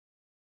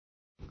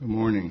Good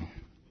morning.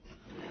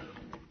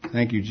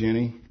 Thank you,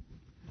 Jenny.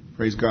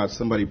 Praise God.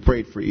 Somebody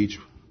prayed for each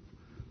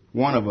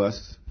one of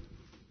us.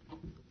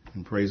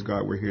 And praise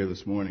God, we're here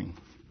this morning.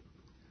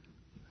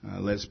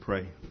 Let's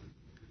pray.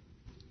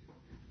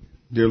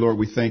 Dear Lord,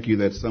 we thank you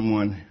that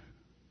someone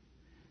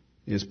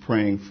is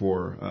praying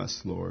for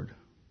us, Lord.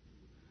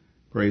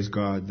 Praise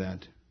God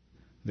that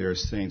there are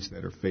saints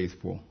that are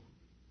faithful,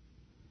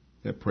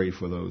 that pray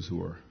for those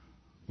who are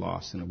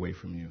lost and away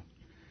from you.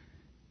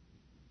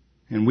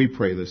 And we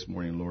pray this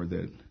morning, Lord,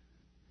 that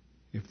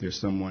if there's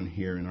someone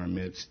here in our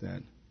midst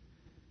that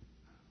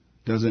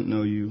doesn't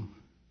know you,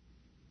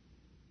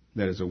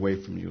 that is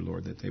away from you,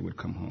 Lord, that they would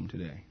come home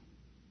today.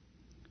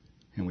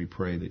 And we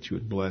pray that you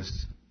would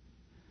bless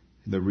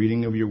the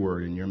reading of your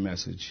word and your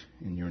message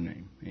in your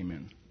name.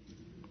 Amen.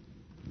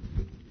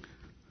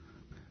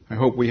 I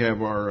hope we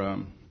have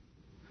our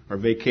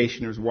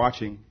vacationers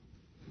watching.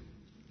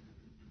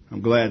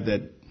 I'm glad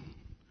that,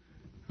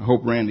 I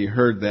hope Randy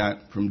heard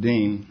that from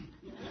Dean.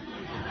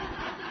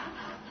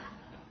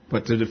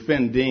 But to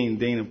defend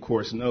Dean, of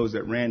course, knows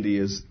that Randy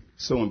is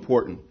so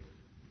important.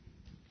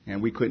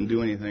 And we couldn't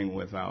do anything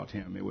without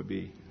him. It would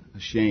be a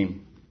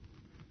shame.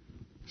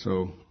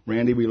 So,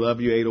 Randy, we love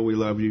you. Ada, we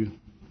love you.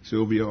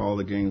 Sylvia, all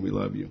the gang, we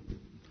love you.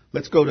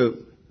 Let's go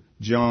to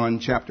John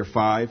chapter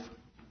 5.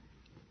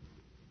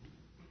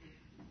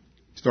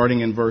 Starting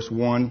in verse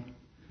 1.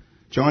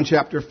 John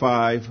chapter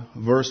 5,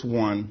 verse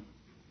 1.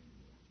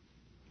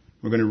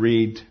 We're going to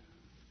read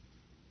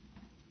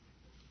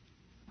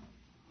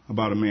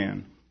about a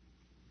man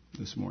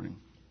this morning.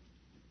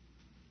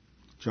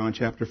 John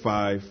chapter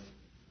 5,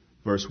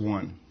 verse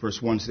 1. Verse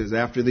 1 says,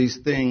 "After these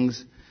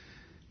things,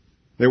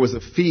 there was a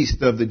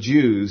feast of the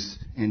Jews,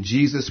 and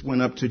Jesus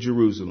went up to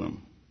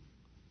Jerusalem.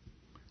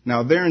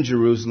 Now there in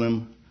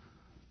Jerusalem,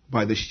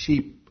 by the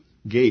sheep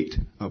gate,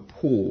 a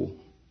pool,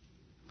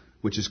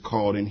 which is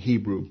called in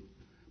Hebrew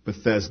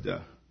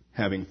Bethesda,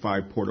 having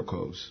 5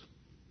 porticos.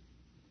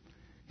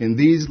 In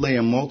these lay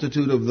a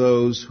multitude of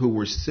those who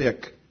were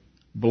sick,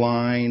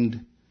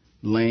 blind,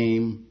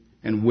 lame,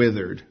 and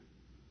withered,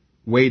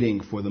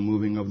 waiting for the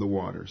moving of the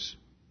waters.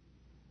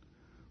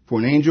 For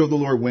an angel of the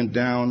Lord went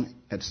down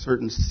at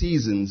certain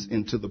seasons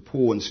into the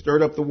pool and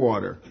stirred up the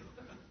water.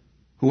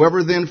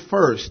 Whoever then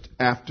first,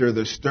 after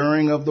the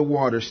stirring of the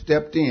water,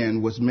 stepped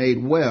in was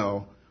made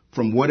well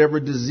from whatever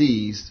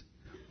disease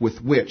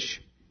with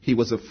which he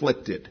was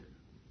afflicted.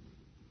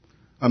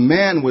 A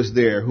man was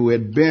there who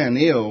had been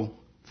ill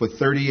for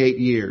 38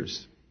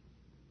 years.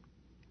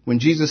 When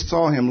Jesus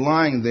saw him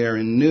lying there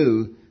and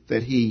knew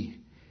that he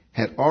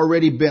had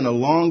already been a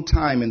long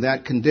time in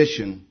that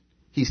condition,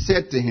 he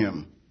said to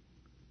him,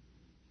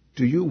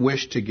 'Do you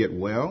wish to get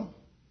well?'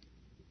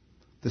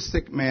 The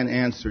sick man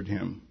answered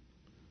him,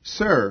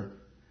 'Sir,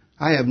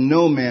 I have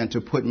no man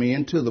to put me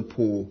into the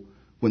pool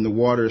when the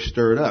water is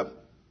stirred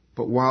up,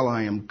 but while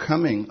I am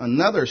coming,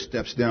 another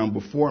steps down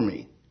before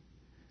me.'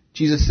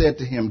 Jesus said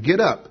to him,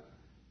 'Get up,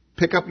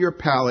 pick up your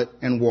pallet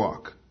and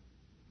walk.'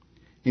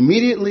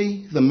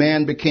 Immediately the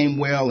man became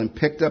well and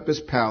picked up his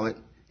pallet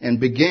and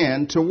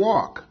began to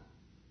walk.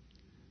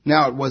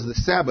 Now it was the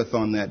Sabbath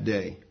on that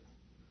day.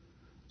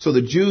 So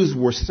the Jews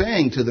were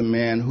saying to the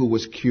man who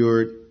was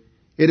cured,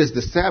 'It is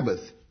the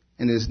Sabbath,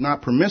 and it is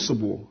not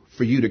permissible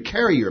for you to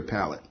carry your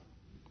pallet.'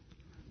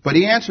 But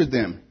he answered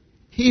them,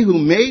 'He who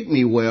made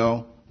me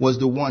well was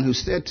the one who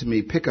said to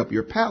me, pick up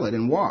your pallet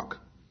and walk.'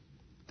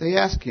 They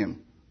asked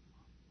him,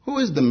 'Who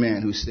is the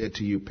man who said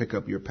to you, pick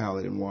up your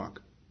pallet and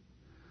walk?'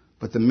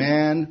 But the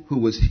man who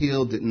was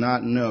healed did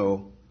not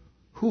know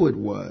who it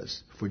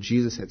was, for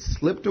Jesus had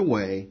slipped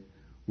away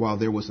while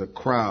there was a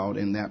crowd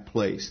in that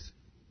place.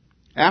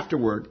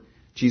 Afterward,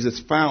 Jesus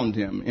found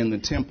him in the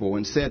temple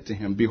and said to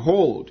him,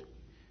 'Behold,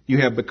 you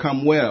have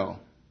become well.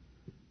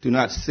 Do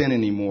not sin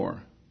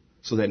anymore,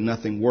 so that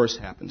nothing worse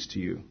happens to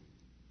you.'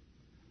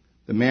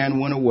 The man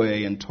went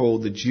away and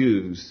told the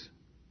Jews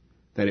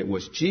that it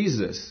was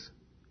Jesus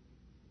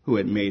who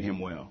had made him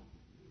well."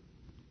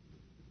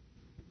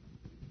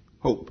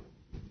 Hope.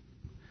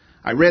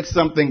 I read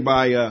something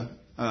by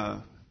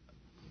a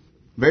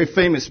very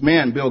famous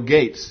man, Bill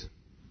Gates.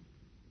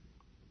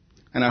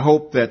 And I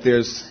hope that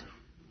there's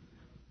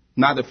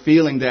not a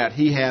feeling that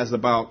he has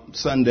about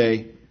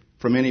Sunday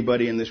from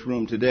anybody in this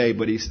room today,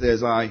 but he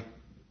says,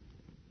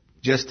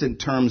 just in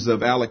terms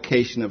of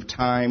allocation of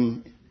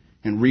time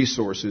and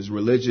resources,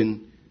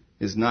 religion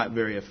is not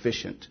very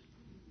efficient.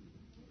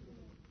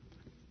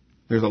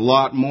 There's a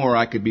lot more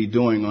I could be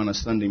doing on a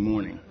Sunday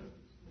morning.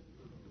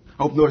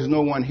 I hope there's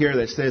no one here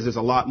that says there's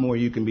a lot more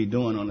you can be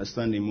doing on a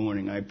Sunday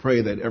morning. I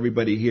pray that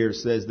everybody here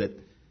says that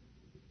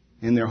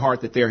in their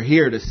heart that they're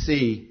here to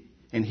see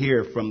and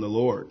hear from the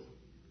Lord.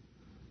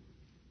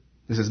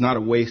 This is not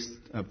a waste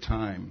of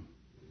time.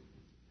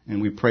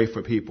 And we pray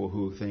for people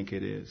who think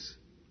it is.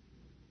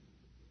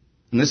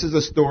 And this is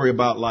a story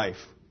about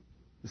life.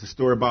 It's a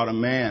story about a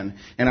man.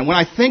 And when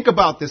I think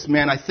about this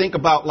man, I think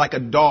about like a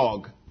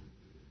dog.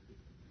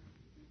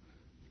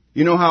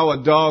 You know how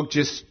a dog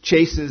just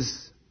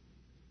chases,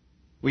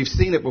 we've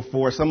seen it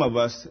before, some of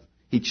us,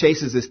 he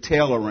chases his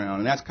tail around.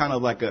 And that's kind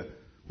of like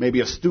maybe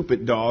a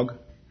stupid dog.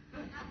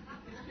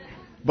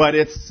 But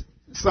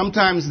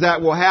sometimes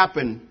that will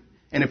happen.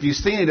 And if you've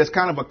seen it, it's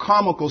kind of a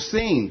comical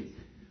scene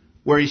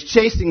where he's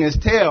chasing his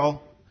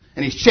tail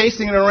and he's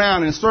chasing it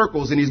around in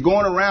circles and he's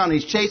going around and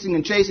he's chasing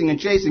and chasing and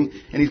chasing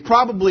and he's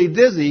probably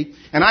dizzy.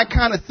 And I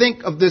kind of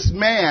think of this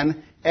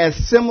man as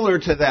similar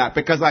to that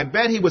because I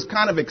bet he was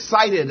kind of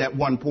excited at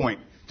one point,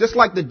 just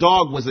like the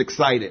dog was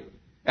excited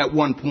at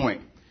one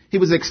point. He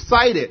was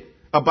excited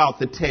about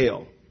the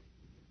tail.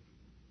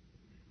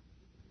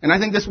 And I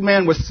think this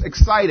man was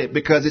excited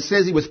because it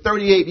says he was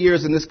 38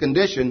 years in this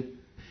condition.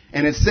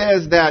 And it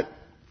says that,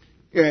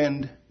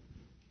 and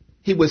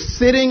he was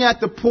sitting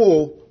at the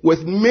pool with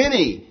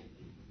many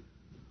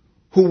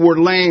who were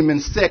lame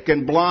and sick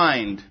and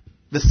blind,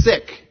 the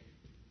sick.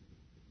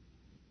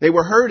 They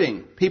were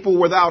hurting, people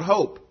without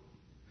hope.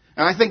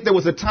 And I think there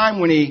was a time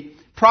when he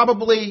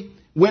probably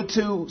went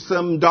to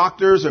some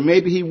doctors or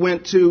maybe he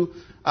went to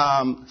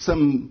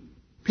some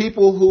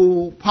people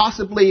who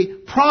possibly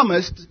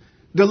promised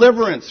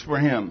deliverance for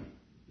him.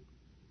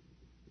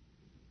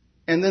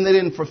 And then they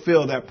didn't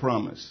fulfill that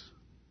promise.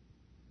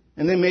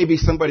 And then maybe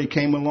somebody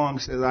came along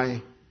and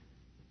said,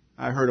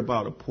 I heard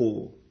about a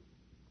pool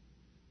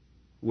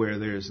where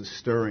there's a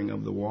stirring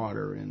of the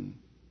water and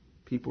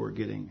people are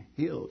getting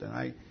healed. And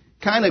I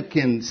kind of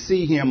can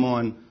see him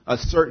on a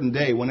certain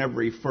day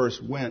whenever he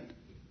first went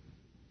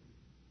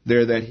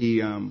there that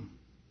he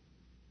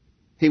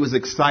was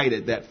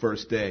excited that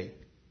first day,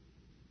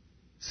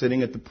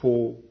 sitting at the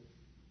pool,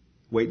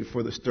 waiting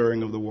for the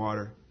stirring of the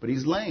water. But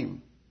he's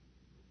lame.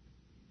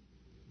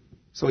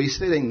 So he's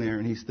sitting there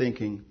and he's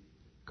thinking,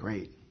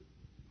 great,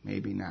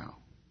 maybe now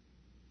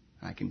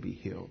I can be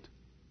healed.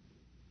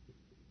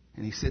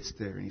 And he sits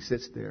there and he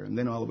sits there. And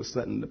then all of a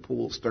sudden the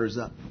pool stirs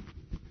up.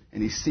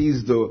 And he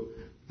sees the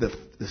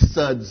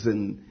suds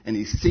and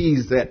he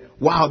sees that,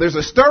 wow, there's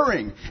a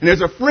stirring. And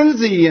there's a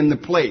frenzy in the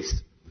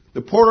place.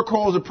 The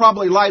portacles are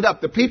probably light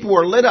up. The people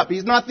are lit up.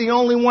 He's not the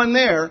only one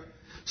there.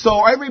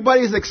 So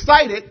everybody's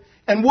excited.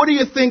 And what do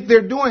you think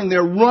they're doing?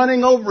 They're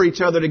running over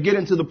each other to get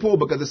into the pool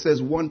because it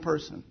says one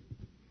person.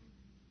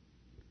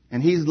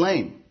 And he's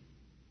lame.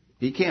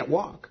 He can't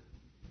walk.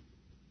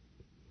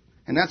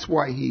 And that's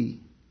why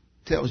he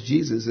tells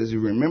Jesus, as you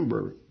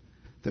remember,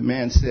 the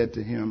man said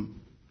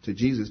to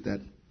Jesus that,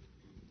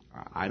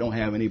 I don't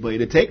have anybody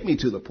to take me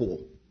to the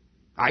pool.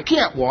 I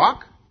can't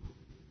walk.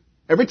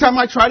 Every time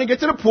I try to get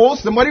to the pool,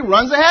 somebody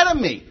runs ahead of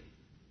me.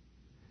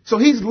 So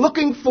he's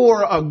looking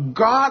for a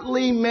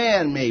godly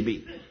man,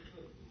 maybe.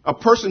 A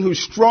person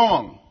who's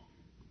strong,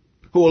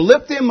 who will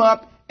lift him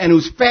up and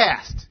who's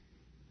fast.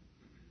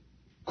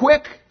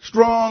 Quick,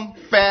 strong,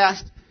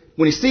 fast.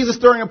 When he sees a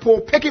stirring in the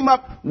pool, pick him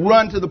up,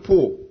 run to the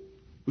pool.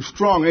 Who's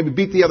strong, maybe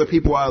beat the other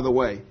people out of the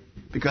way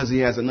because he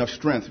has enough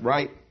strength,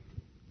 right?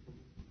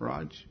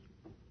 Raj.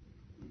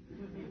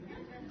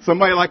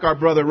 Somebody like our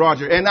brother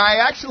Roger. And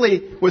I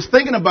actually was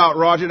thinking about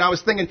Roger, and I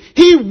was thinking,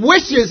 he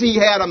wishes he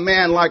had a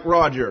man like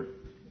Roger.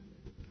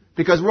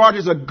 Because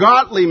Roger's a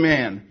godly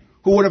man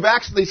who would have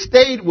actually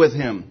stayed with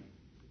him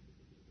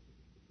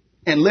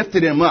and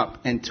lifted him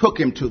up and took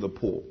him to the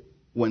pool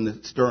when the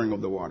stirring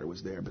of the water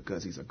was there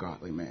because he's a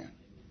godly man.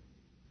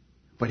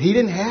 But he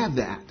didn't have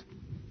that.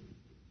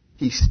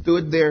 He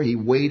stood there, he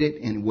waited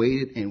and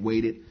waited and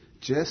waited,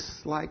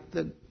 just like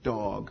the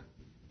dog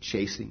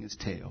chasing his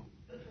tail.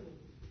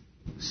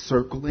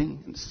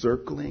 Circling and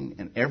circling,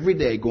 and every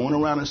day going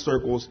around in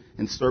circles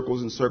and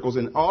circles and circles.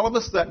 And all of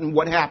a sudden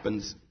what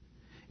happens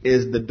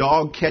is the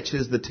dog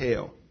catches the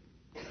tail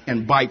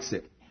and bites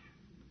it.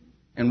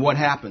 And what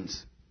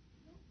happens?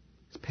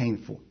 It's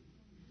painful.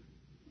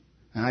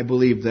 And I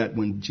believe that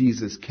when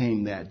Jesus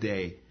came that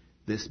day,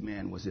 this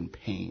man was in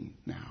pain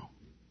now.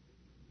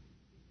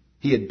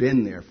 He had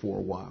been there for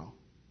a while.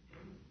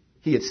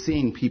 He had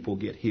seen people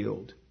get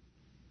healed.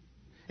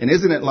 And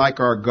isn't it like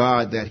our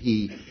God that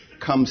He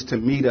comes to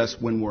meet us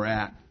when we're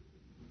at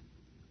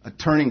a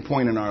turning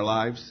point in our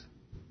lives?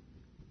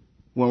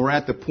 When we're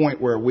at the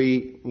point where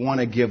we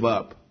want to give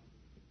up.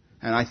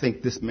 And I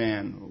think this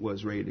man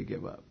was ready to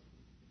give up.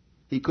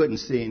 He couldn't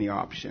see any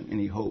option,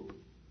 any hope.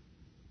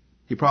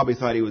 He probably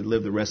thought he would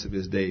live the rest of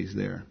his days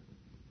there.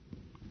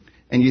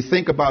 And you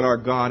think about our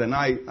God, and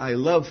I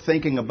love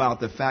thinking about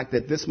the fact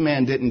that this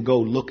man didn't go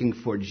looking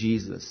for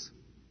Jesus.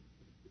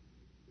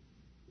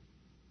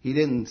 He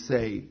didn't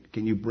say,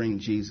 can you bring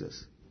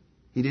Jesus?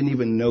 He didn't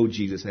even know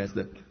Jesus, as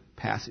the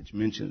passage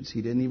mentions.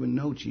 He didn't even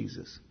know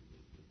Jesus.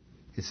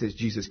 It says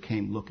Jesus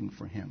came looking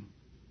for him.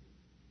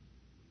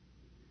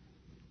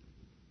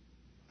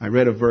 I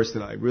read a verse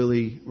that I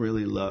really,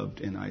 really loved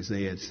in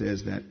Isaiah. It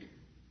says that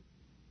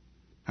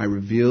I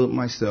revealed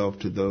myself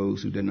to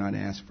those who did not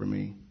ask for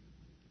me.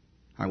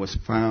 I was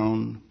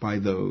found by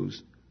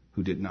those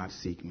who did not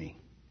seek me.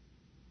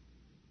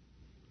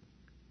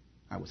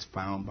 I was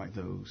found by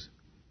those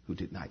who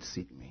did not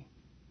seek me.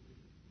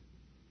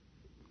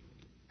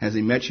 Has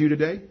He met you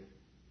today?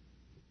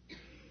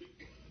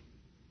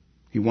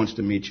 He wants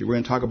to meet you. We're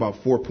going to talk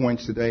about 4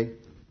 points today.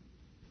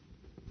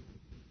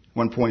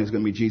 One point is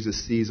going to be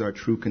Jesus sees our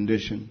true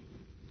condition.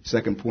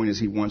 Second point is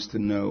He wants to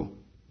know.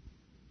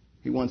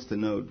 He wants to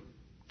know,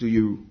 do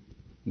you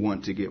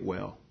want to get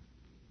well?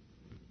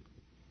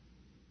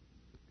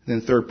 Then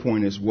the third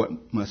point is,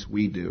 what must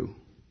we do?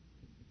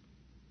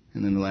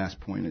 And then the last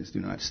point is, do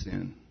not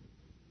sin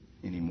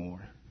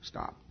anymore.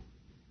 Stop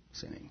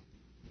sinning.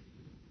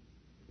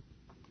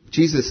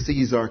 Jesus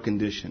sees our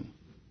condition.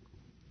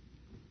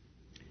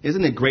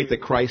 Isn't it great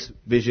that Christ's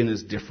vision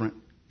is different?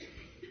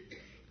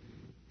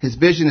 His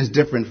vision is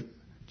different.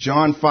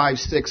 John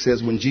 5:6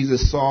 says, when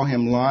Jesus saw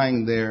him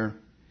lying there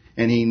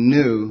and he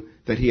knew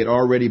that he had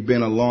already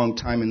been a long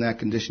time in that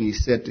condition, he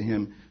said to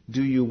him,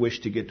 do you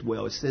wish to get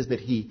well? It says that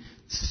he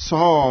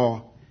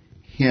saw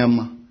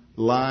him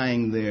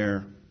lying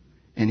there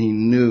and he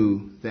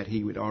knew that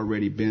he had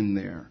already been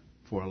there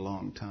for a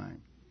long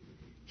time.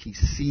 He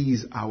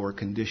sees our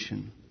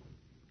condition.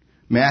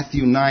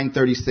 Matthew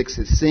 9:36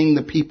 says, seeing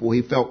the people,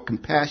 he felt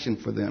compassion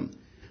for them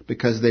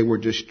because they were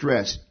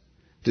distressed,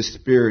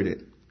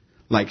 dispirited,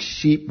 like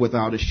sheep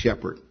without a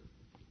shepherd.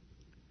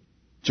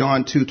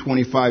 John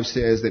 2:25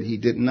 says that he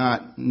did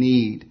not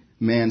need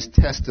man's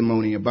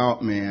testimony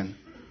about man,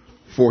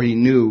 for he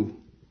knew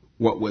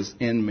what was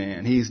in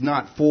man. He's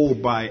not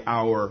fooled by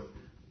our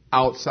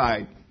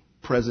outside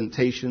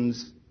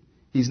presentations.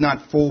 He's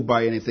not fooled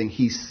by anything.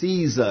 He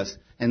sees us,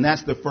 and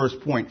that's the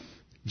first point.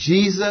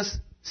 Jesus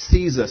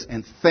sees us,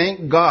 and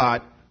thank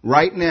God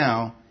right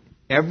now,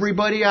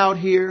 everybody out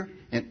here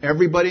and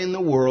everybody in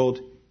the world,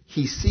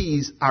 he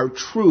sees our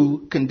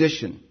true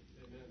condition.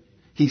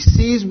 He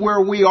sees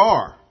where we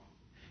are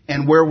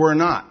and where we're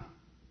not.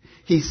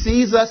 He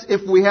sees us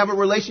if we have a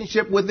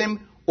relationship with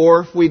him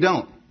or if we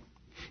don't.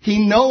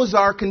 He knows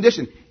our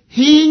condition.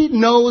 He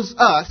knows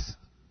us.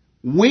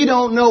 We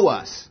don't know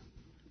us,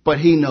 but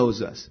he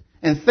knows us.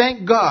 And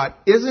thank God,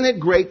 isn't it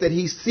great that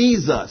he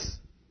sees us?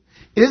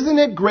 Isn't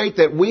it great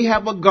that we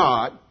have a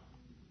God,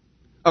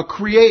 a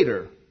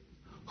creator,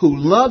 who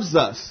loves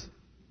us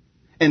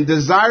and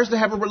desires to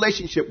have a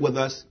relationship with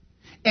us,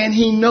 and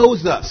he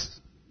knows us?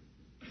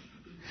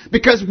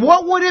 Because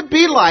what would it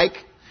be like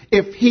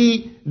if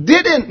he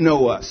didn't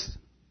know us,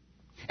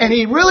 and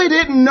he really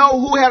didn't know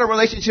who had a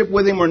relationship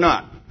with him or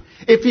not?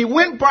 If he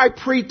went by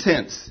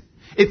pretense,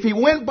 if he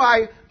went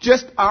by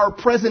just our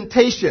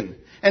presentation,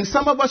 and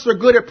some of us are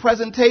good at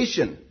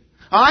presentation.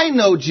 I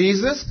know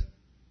Jesus.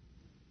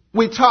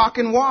 We talk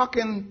and walk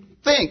and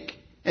think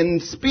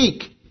and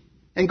speak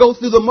and go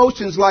through the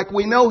motions like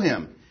we know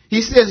him.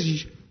 He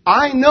says,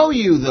 I know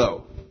you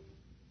though.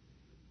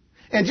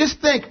 And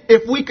just think,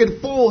 if we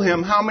could fool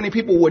him, how many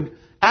people would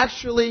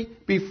actually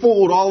be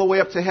fooled all the way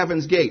up to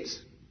heaven's gates?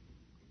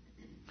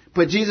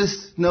 But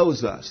Jesus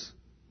knows us.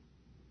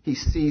 He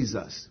sees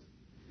us.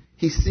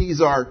 He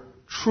sees our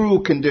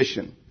true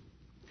condition.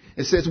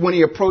 It says when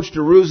he approached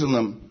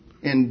Jerusalem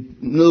in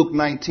Luke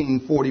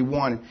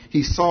 19:41,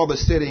 he saw the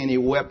city and he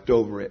wept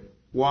over it.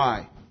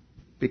 Why?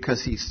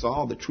 Because he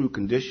saw the true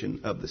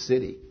condition of the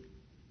city.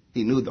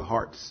 He knew the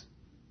hearts.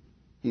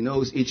 He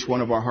knows each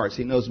one of our hearts.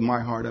 He knows my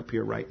heart up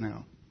here right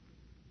now.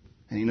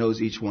 And he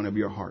knows each one of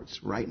your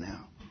hearts right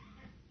now.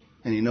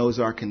 And he knows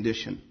our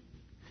condition.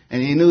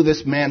 And he knew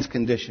this man's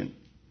condition.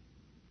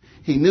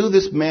 He knew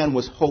this man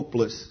was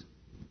hopeless.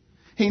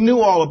 He knew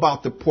all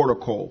about the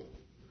portico,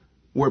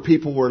 where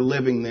people were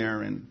living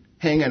there and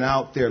hanging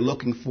out there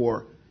looking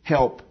for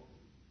help,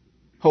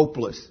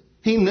 hopeless.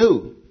 He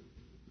knew.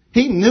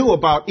 He knew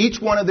about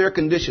each one of their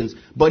conditions,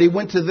 but he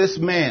went to this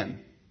man.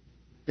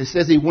 It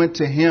says he went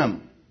to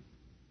him.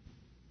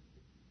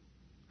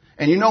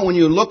 And you know, when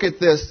you look at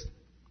this,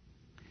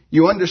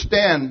 you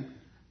understand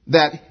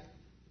that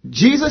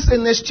Jesus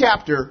in this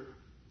chapter,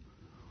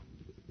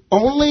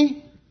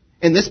 only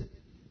in this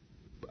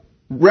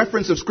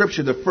reference of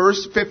Scripture, the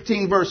first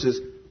 15 verses,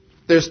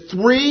 there's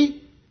 3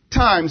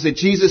 times that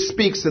Jesus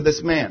speaks to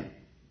this man.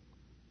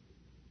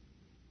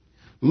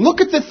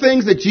 Look at the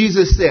things that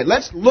Jesus said.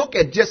 Let's look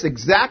at just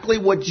exactly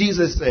what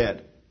Jesus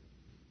said.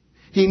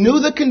 He knew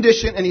the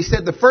condition, and he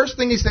said, the first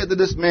thing he said to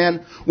this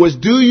man was,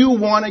 do you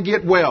want to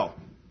get well?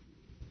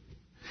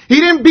 He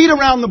didn't beat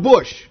around the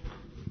bush.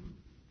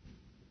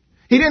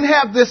 He didn't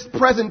have this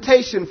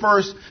presentation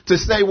first to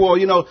say, well,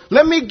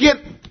 let me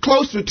get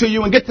closer to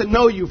you and get to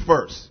know you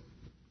first.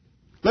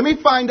 Let me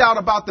find out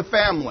about the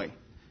family.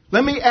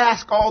 Let me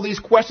ask all these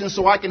questions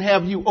so I can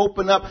have you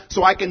open up,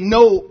 so I can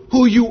know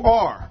who you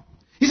are.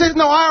 He says,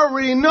 no, I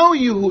already know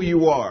you who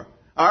you are.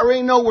 I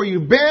already know where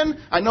you've been.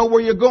 I know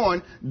where you're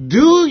going.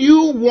 Do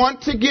you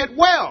want to get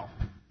well?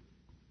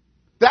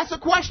 That's a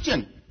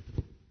question.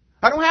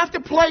 I don't have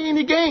to play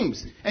any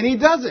games. And he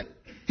doesn't.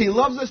 He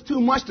loves us too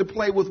much to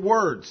play with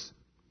words.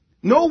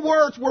 No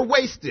words were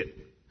wasted.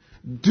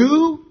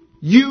 Do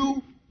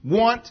you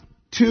want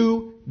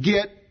to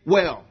get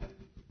well?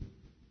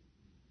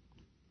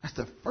 That's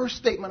the first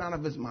statement out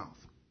of his mouth.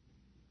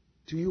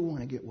 Do you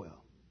want to get well?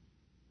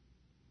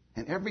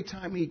 And every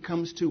time he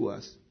comes to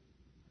us,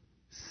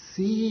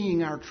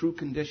 seeing our true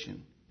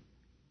condition,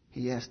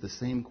 he asks the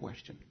same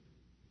question.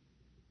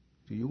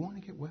 Do you want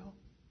to get well?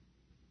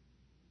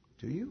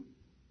 Do you?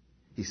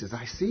 He says,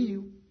 I see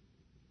you.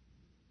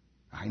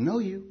 I know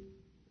you.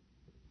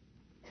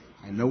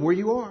 I know where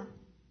you are.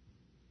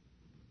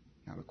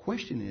 Now the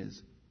question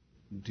is,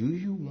 do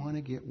you want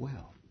to get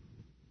well?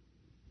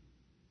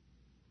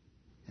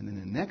 And then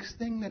the next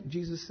thing that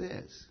Jesus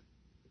says,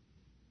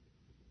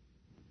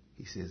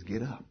 he says,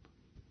 get up.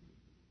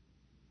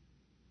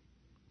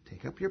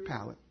 Take up your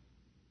pallet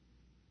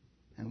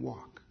and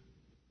walk.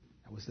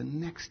 That was the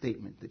next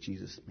statement that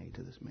Jesus made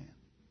to this man.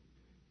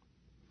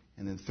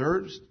 And then the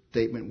third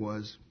statement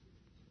was,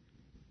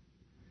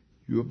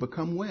 you have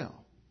become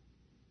well.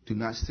 Do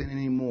not sin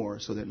anymore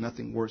so that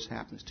nothing worse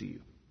happens to you.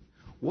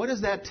 What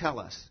does that tell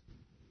us?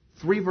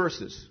 3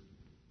 verses.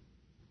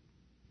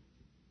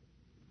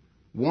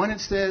 1, it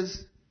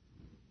says,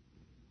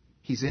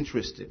 he's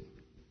interested.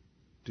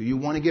 Do you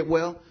want to get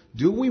well?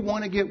 Do we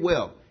want to get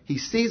well? He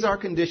sees our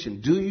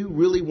condition. Do you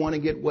really want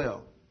to get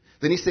well?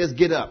 Then he says,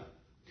 get up.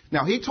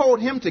 Now, he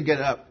told him to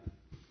get up,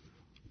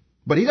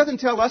 but he doesn't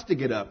tell us to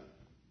get up.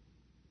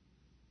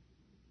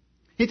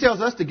 He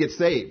tells us to get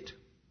saved.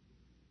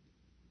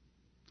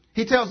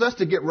 He tells us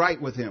to get right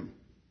with him.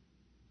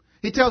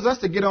 He tells us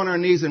to get on our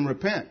knees and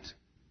repent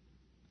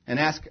and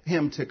ask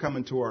him to come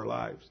into our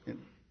lives and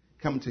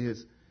come to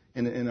his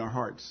in our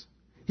hearts.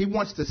 He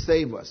wants to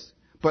save us.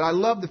 But I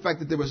love the fact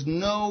that there was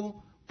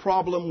no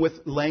problem with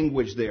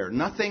language there.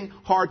 Nothing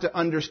hard to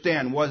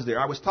understand was there.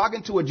 I was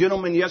talking to a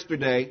gentleman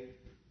yesterday,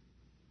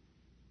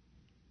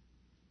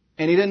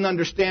 and he didn't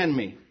understand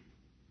me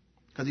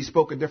because he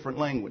spoke a different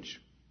language.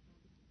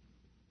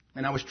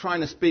 And I was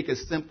trying to speak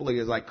as simply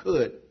as I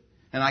could,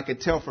 and I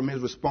could tell from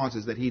his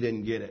responses that he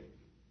didn't get it.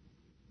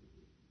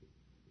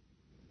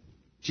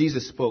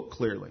 Jesus spoke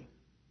clearly.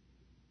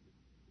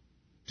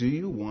 Do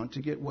you want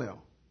to get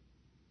well?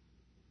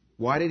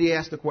 Why did he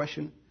ask the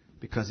question?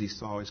 Because he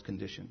saw his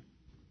condition.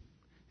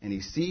 And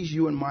he sees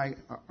you and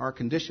our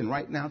condition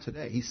right now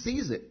today. He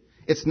sees it.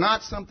 It's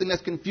not something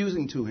that's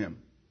confusing to him.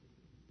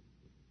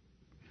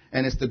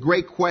 And it's the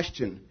great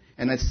question.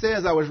 And it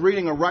says, I was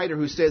reading a writer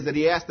who says that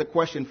he asked the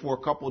question for a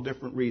couple of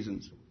different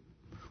reasons.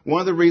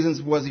 One of the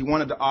reasons was he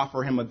wanted to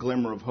offer him a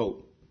glimmer of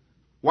hope.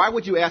 Why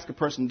would you ask a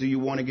person, do you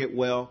want to get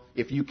well,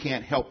 if you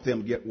can't help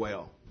them get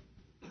well?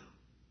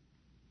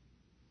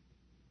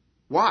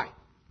 Why?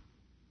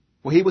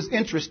 Well, he was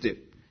interested.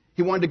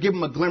 He wanted to give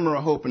him a glimmer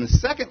of hope. And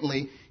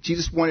secondly,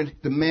 Jesus wanted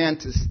the man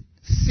to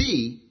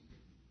see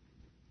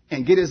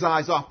and get his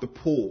eyes off the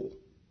pool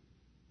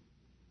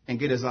and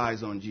get his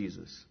eyes on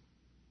Jesus.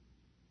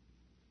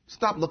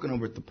 Stop looking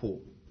over at the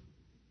pool.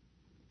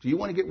 Do you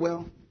want to get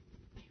well?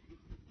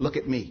 Look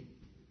at me.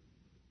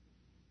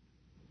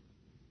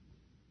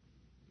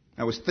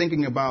 I was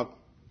thinking about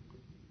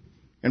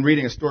and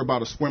reading a story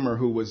about a swimmer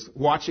who was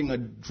watching a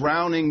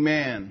drowning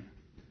man.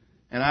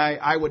 And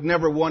I would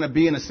never want to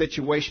be in a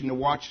situation to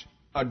watch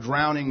a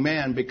drowning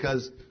man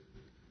because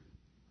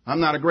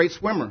I'm not a great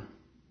swimmer.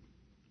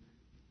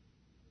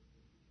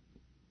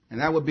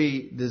 And that would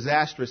be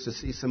disastrous to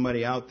see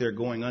somebody out there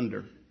going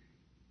under.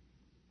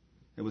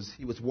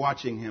 He was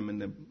watching him,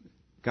 and the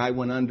guy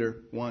went under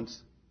once.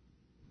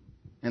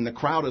 And the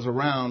crowd is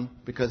around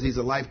because he's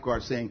a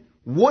lifeguard saying,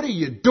 what are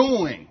you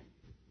doing?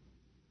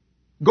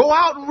 Go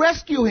out and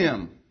rescue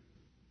him.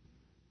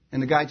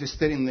 And the guy just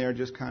sitting there,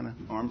 just kind of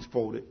arms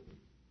folded.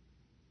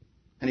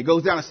 And he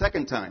goes down a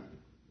second time.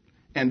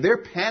 And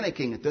they're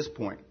panicking at this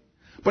point.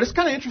 But it's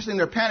kind of interesting,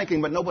 they're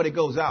panicking, but nobody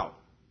goes out.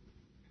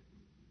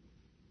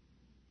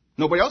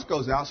 Nobody else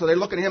goes out, so they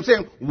look at him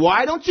saying,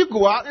 why don't you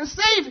go out and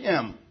save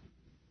him?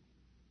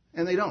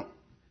 And they don't.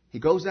 He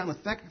goes down a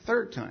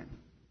third time.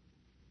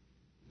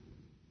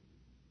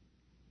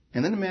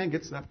 And then the man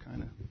gets up,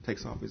 kind of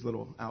takes off his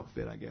little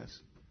outfit, I guess,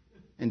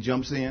 and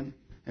jumps in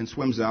and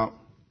swims out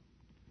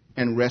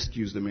and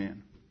rescues the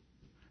man.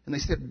 And they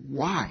said,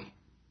 why?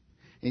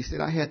 And he said,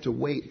 I had to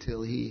wait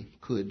till he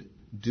could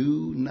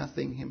do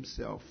nothing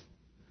himself,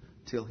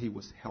 till he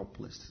was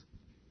helpless.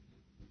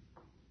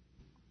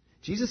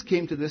 Jesus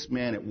came to this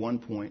man at one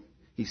point.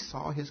 He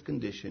saw his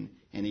condition,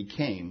 and he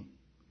came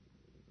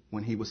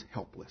when he was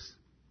helpless.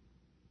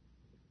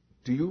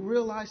 Do you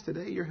realize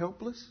today you're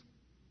helpless?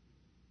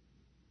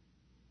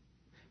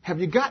 Have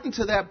you gotten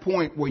to that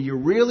point where you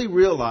really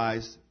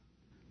realize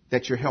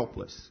that you're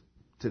helpless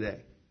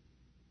today?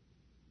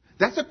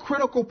 That's a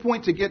critical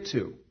point to get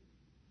to.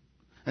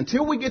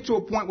 Until we get to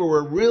a point where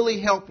we're really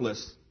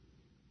helpless,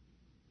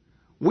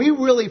 we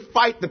really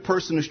fight the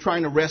person who's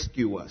trying to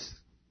rescue us.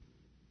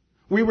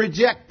 We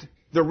reject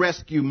the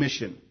rescue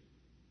mission.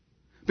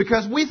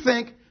 Because we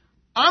think,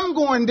 I'm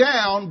going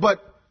down, but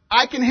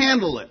I can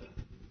handle it.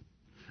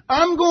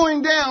 I'm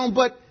going down,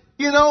 but,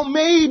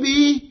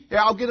 maybe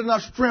I'll get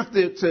enough strength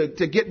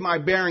to get my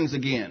bearings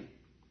again.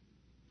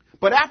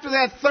 But after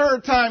that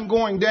third time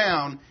going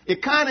down,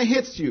 it kind of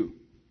hits you.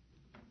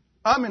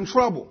 I'm in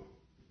trouble.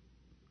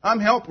 I'm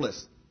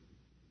helpless.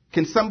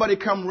 Can somebody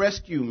come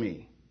rescue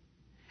me?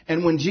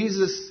 And when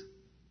Jesus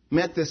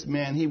met this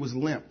man, he was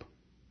limp.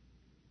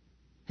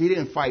 He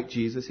didn't fight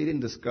Jesus. He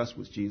didn't discuss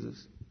with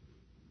Jesus.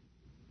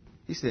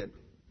 He said,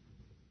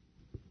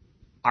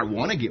 I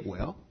want to get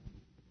well,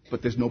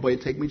 but there's nobody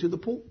to take me to the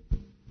pool.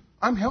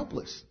 I'm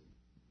helpless.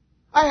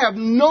 I have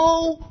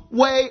no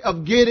way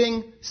of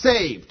getting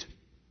saved.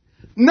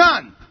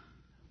 None.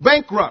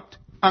 bankrupt.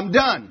 I'm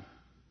done.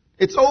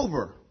 It's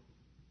over.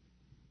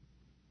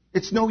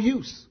 It's no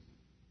use.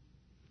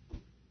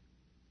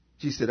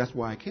 Jesus said, that's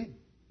why I came.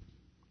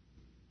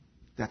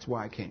 That's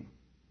why I came.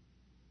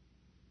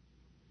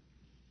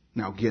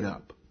 Now get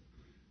up.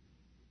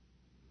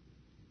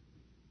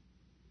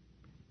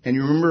 And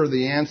you remember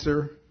the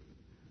answer,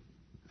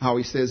 how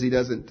he says he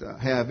doesn't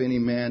have any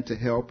man to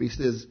help. He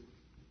says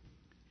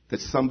that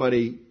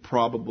somebody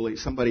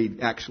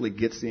actually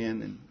gets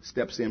in and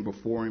steps in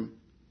before him.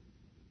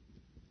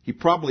 He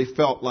probably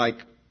felt like,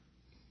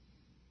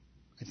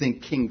 I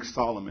think, King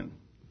Solomon.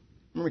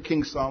 Remember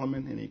King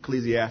Solomon in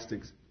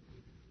Ecclesiastes?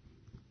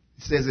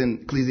 It says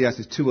in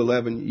Ecclesiastes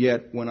 2:11,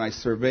 yet when I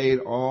surveyed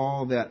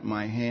all that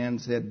my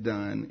hands had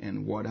done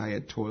and what I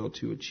had toiled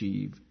to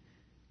achieve,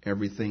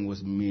 everything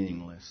was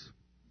meaningless.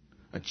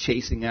 A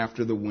chasing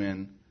after the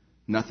wind,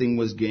 nothing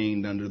was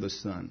gained under the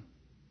sun.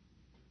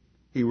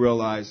 He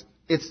realized,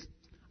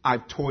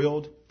 I've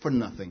toiled for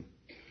nothing.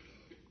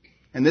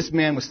 And this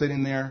man was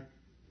sitting there,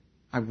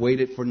 I've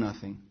waited for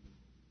nothing.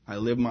 I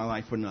lived my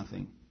life for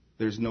nothing.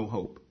 There's no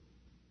hope.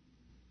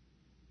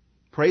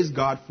 Praise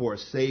God for a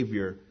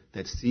Savior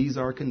that sees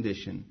our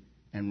condition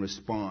and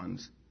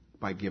responds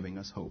by giving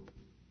us hope.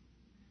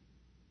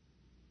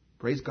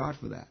 Praise God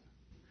for that.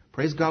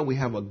 Praise God we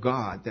have a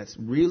God that's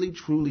really,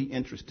 truly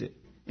interested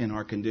in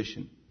our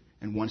condition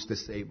and wants to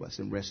save us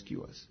and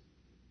rescue us.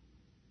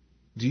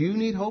 Do you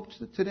need hope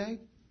today?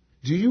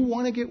 Do you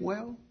want to get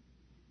well?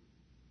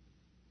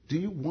 Do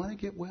you want to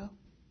get well?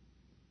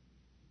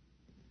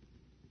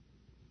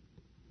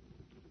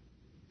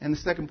 And the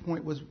second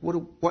point was,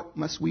 what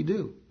must we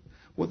do?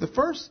 Well, the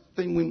first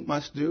thing we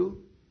must do,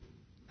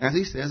 as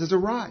he says, is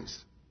arise.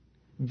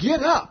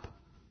 Get up.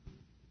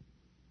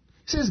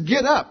 He says,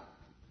 get up.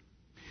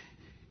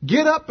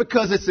 Get up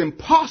because it's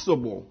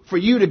impossible for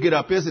you to get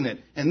up, isn't it?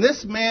 And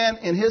this man,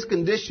 in his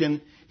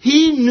condition,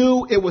 he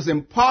knew it was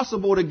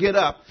impossible to get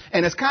up.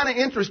 And it's kind of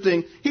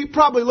interesting. He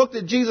probably looked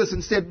at Jesus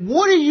and said,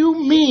 what do you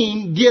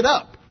mean, get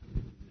up?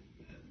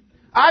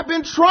 I've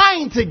been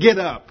trying to get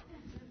up.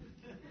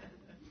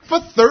 For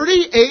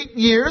 38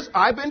 years,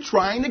 I've been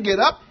trying to get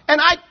up,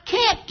 and I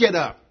can't get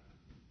up.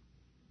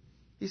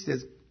 He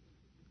says,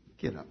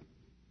 get up.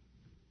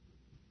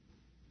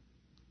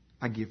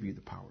 I give you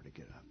the power to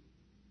get up.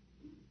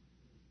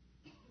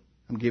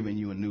 I'm giving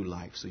you a new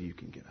life so you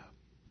can get up.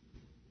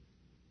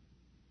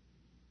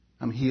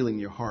 I'm healing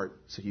your heart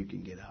so you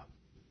can get up.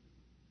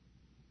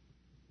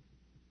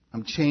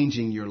 I'm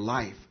changing your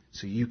life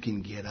so you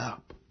can get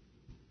up.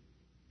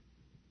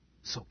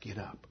 So get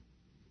up.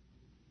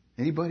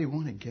 Anybody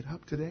want to get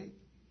up today?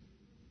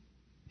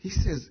 He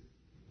says,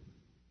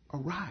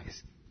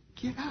 arise,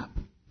 get up.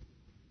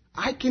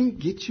 I can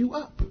get you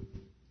up.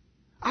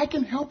 I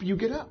can help you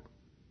get up.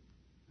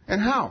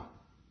 And how?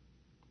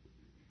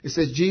 It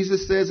says,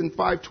 Jesus says in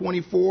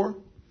 5:24,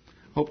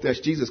 hope that's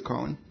Jesus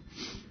calling.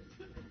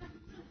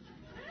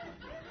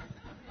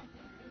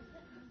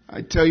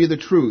 I tell you the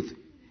truth.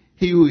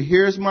 He who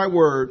hears my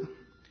word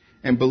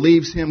and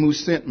believes him who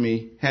sent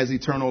me has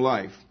eternal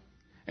life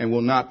and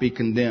will not be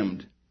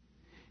condemned.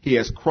 He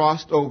has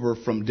crossed over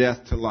from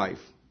death to life.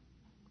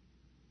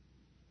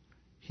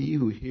 He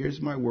who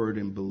hears my word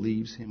and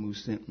believes him who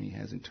sent me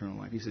has eternal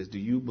life. He says, do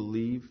you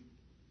believe?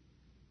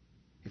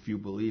 If you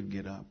believe,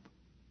 get up.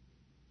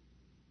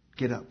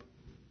 Get up.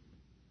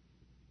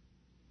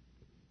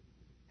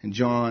 And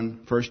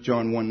 1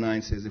 John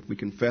 1:9 says, if we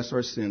confess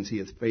our sins, he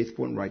is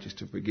faithful and righteous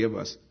to forgive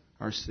us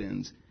our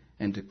sins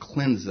and to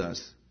cleanse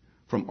us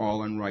from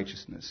all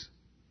unrighteousness.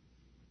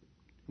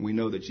 We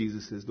know that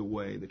Jesus is the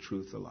way, the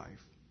truth, the life.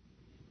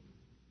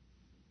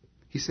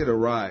 He said,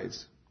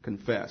 arise,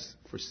 confess,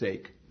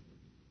 forsake.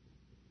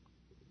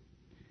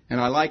 And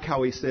I like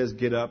how he says,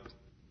 get up.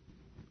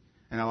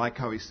 And I like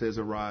how he says,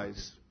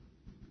 arise.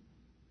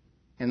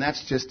 And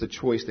that's just a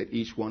choice that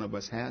each one of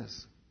us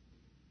has.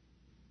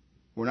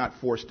 We're not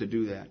forced to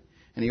do that.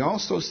 And he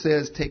also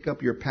says, take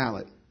up your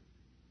pallet.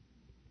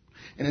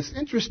 And it's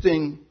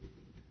interesting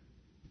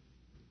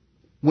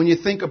when you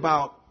think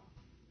about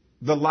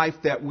the life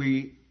that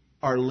we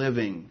are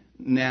living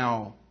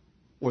now,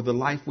 or the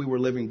life we were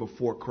living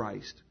before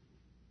Christ.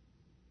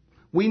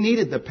 We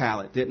needed the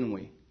pallet, didn't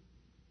we?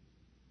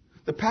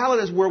 The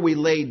pallet is where we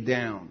laid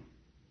down,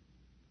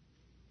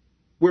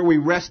 where we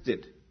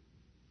rested.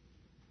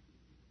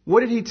 What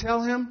did he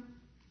tell him?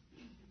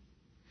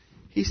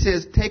 He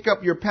says, take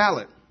up your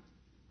pallet.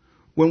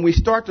 When we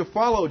start to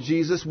follow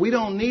Jesus, we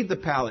don't need the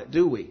pallet,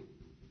 do we?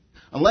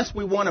 Unless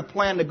we want to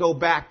plan to go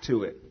back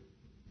to it.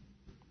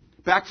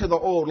 Back to the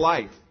old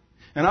life.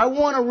 And I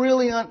want to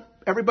really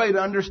everybody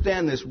to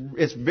understand this.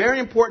 It's very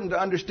important to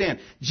understand.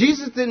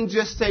 Jesus didn't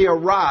just say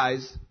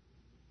arise.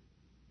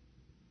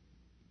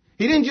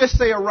 He didn't just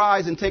say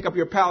arise and take up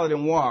your pallet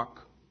and walk.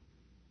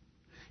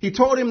 He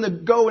told him to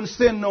go and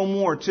sin no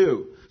more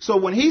too. So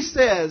when he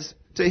says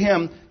to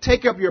him,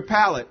 take up your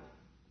pallet,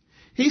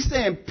 he's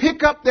saying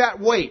pick up that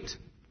weight.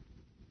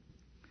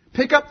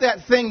 Pick up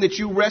that thing that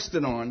you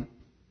rested on.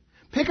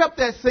 Pick up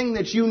that thing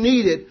that you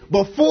needed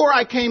before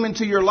I came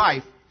into your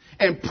life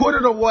and put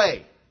it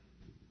away.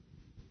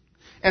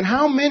 And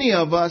how many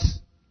of us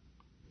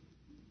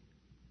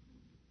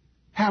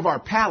have our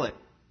pallet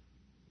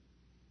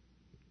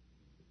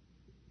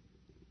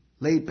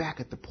laid back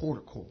at the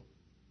portico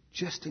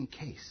just in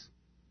case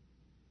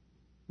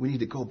we need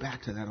to go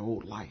back to that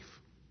old life?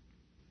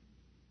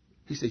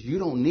 He says, you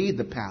don't need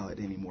the pallet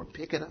anymore.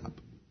 Pick it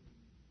up.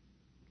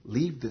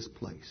 Leave this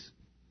place.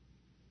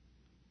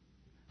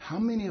 How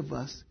many of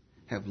us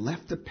have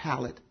left the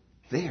pallet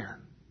there?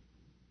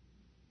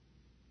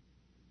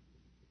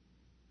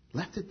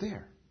 Left it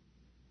there.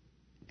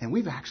 And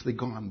we've actually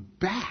gone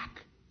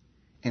back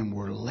and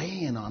we're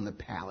laying on the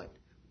pallet,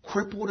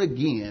 crippled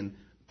again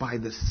by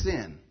the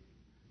sin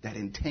that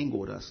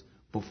entangled us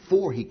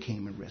before he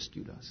came and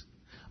rescued us.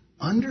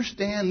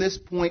 Understand this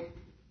point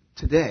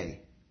today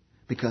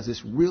because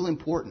it's real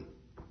important.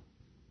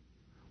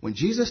 When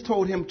Jesus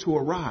told him to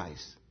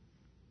arise,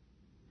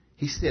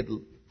 he said,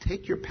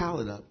 take your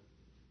pallet up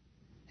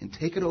and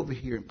take it over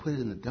here and put it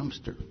in the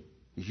dumpster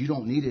because you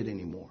don't need it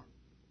anymore.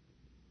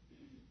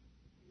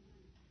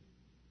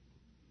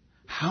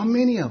 How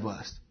many of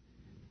us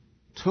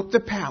took the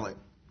pallet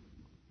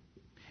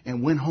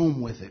and went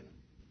home with it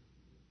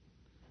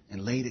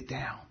and laid it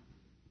down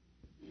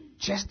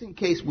just in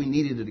case we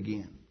needed it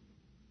again?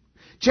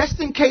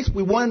 Just in case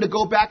we wanted to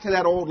go back to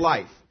that old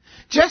life.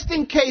 Just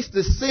in case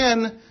the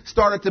sin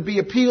started to be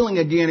appealing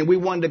again and we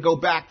wanted to go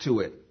back to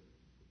it.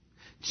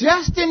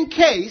 Just in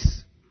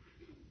case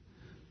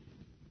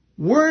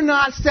we're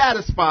not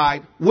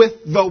satisfied with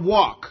the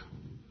walk.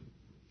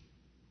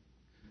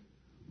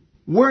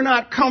 We're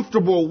not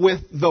comfortable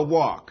with the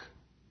walk.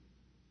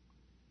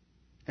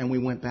 And we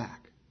went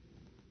back.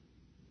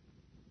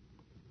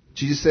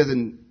 Jesus says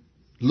in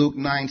Luke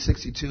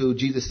 9:62,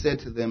 Jesus said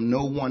to them,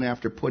 no one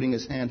after putting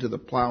his hand to the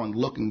plow and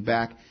looking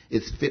back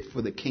is fit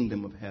for the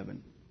kingdom of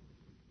heaven.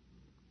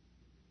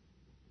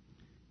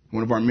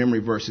 One of our memory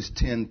verses,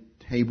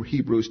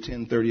 Hebrews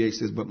 10:38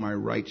 says, but my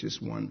righteous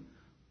one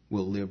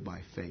will live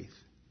by faith.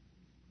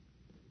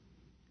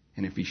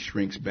 And if he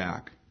shrinks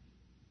back,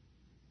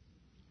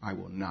 I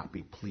will not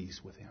be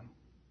pleased with him.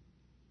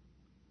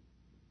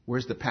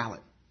 Where's the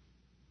pallet?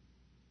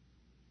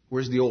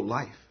 Where's the old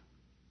life?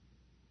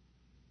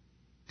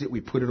 Did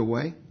we put it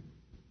away?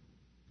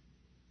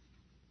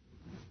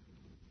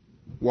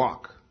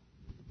 Walk.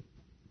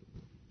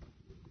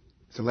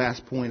 It's the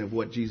last point of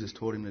what Jesus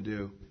told him to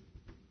do.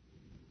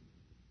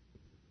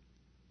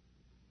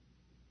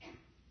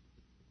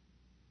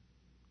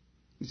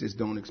 He says,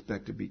 don't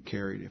expect to be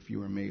carried if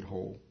you are made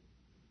whole.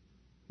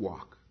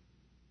 Walk.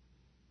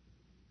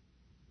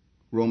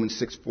 Romans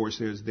 6:4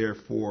 says,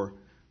 therefore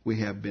we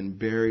have been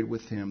buried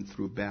with him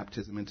through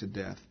baptism into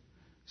death,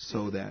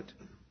 so that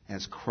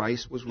as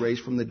Christ was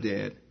raised from the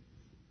dead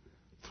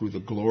through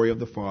the glory of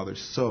the Father,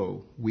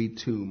 so we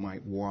too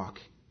might walk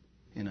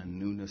in a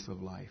newness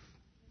of life.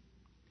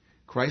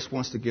 Christ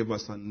wants to give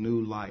us a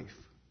new life.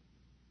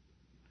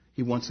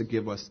 He wants to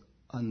give us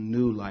a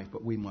new life,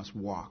 but we must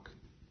walk.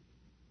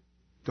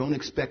 Don't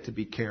expect to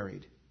be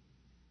carried.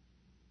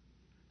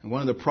 And one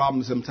of the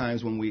problems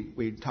sometimes when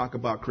we talk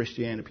about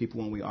Christianity,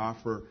 people, when we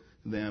offer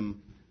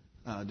them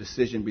a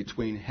decision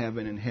between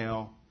heaven and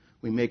hell,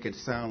 we make it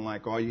sound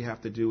like all you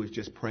have to do is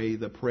just pray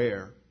the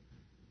prayer,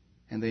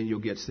 and then you'll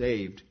get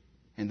saved,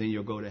 and then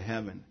you'll go to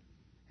heaven,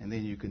 and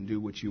then you can do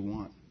what you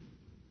want.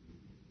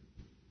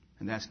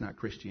 And that's not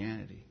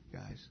Christianity,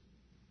 guys.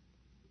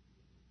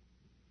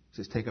 It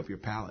says take up your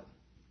pallet.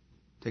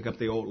 Take up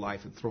the old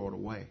life and throw it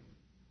away.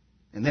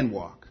 And then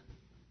walk.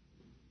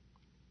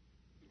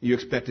 You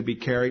expect to be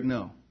carried?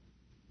 No.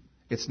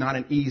 It's not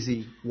an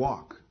easy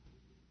walk.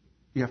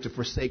 You have to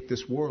forsake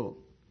this world.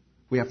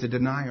 We have to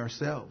deny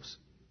ourselves.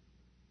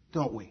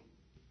 Don't we?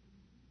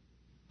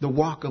 The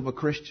walk of a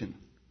Christian.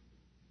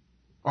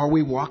 Are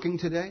we walking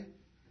today?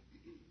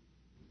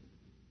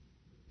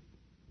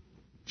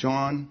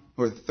 John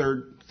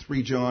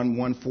 3 John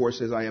 1:4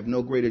 says, I have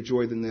no greater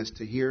joy than this,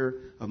 to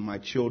hear of my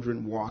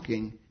children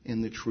walking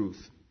in the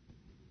truth.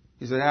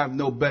 He said, I have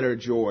no better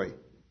joy,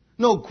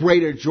 no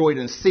greater joy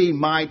than see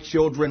my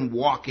children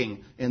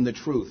walking in the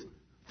truth,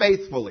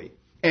 faithfully.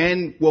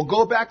 And we'll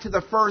go back to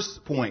the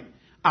first point.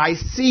 I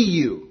see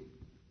you.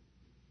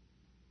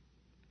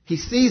 He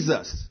sees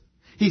us.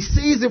 He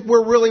sees if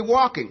we're really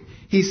walking.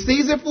 He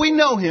sees if we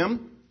know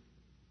him.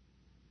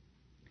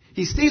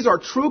 He sees our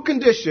true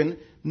condition.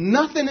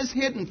 Nothing is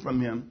hidden from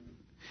him.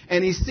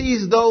 And he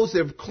sees those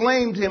that have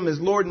claimed him as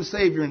Lord and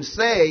Savior and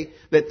say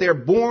that they're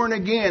born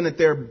again, that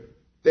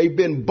they've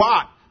been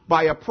bought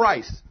by a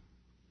price,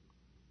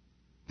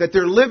 that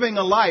they're living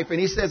a life. And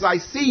he says, I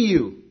see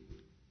you.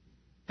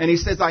 And he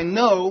says, I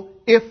know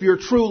if you're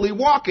truly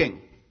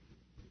walking.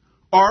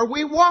 Are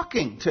we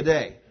walking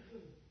today?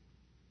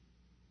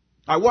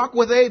 I walk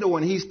with Ado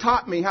and he's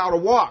taught me how to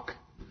walk.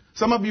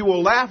 Some of you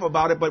will laugh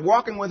about it, but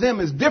walking with him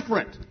is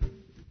different.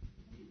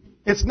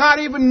 It's not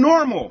even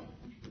normal.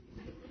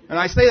 And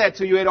I say that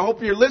to you, Ado. I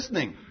hope you're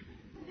listening.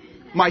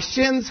 My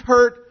shins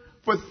hurt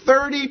for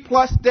 30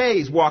 plus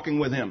days walking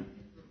with him.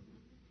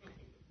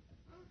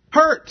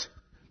 Hurt.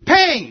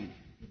 Pain.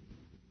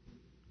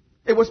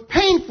 It was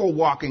painful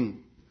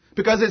walking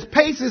Because his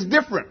pace is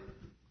different.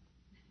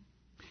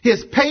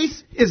 His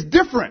pace is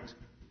different.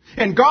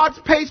 And God's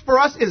pace for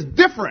us is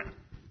different.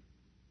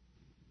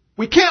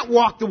 We can't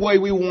walk the way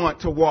we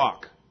want to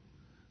walk.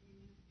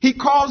 He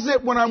calls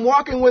it, when I'm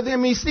walking with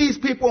him, he sees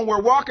people and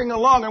we're walking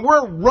along and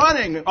we're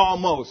running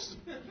almost.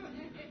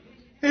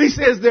 And he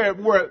says there,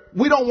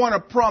 we don't want a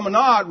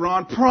promenade,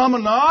 Ron.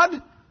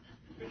 Promenade?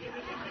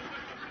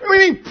 What do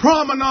you mean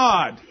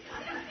promenade?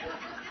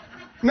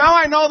 Now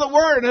I know the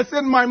word and it's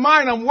in my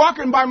mind. I'm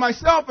walking by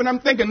myself and I'm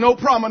thinking, no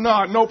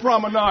promenade, no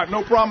promenade,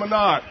 no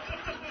promenade.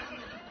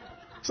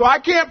 So I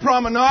can't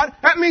promenade.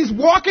 That means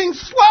walking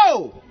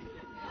slow.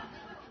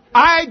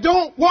 I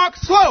don't walk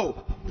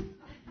slow.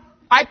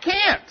 I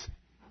can't.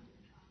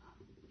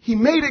 He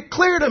made it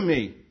clear to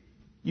me.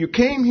 You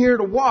came here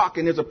to walk,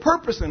 and there's a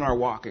purpose in our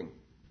walking.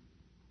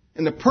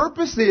 And the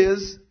purpose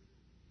is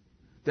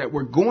that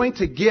we're going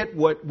to get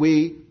what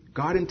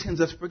God intends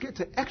us to get,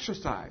 to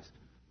exercise,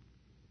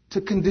 to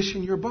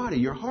condition your body,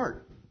 your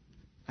heart.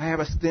 I have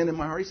a stent in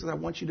my heart. He says, I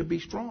want you to be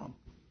strong.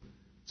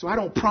 So I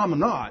don't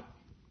promenade.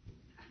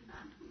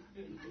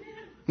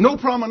 No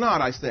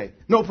promenade, I say.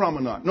 No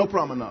promenade. No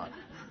promenade.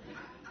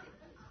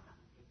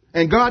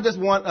 And God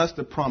doesn't want us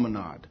to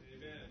promenade.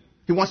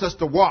 He wants us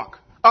to walk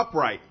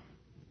upright.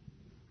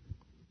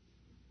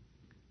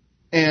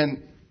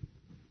 And,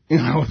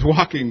 I was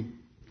walking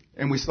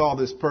and we saw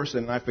this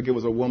person, and I forget it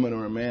was a woman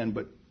or a man,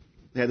 but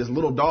they had this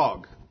little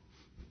dog.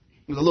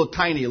 It was a little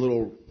tiny,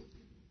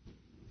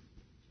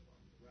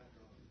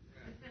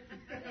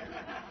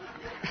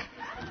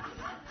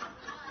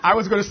 I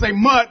was going to say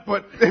mutt,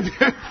 but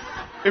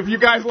if you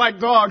guys like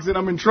dogs, then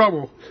I'm in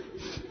trouble.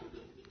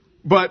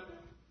 But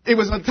it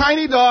was a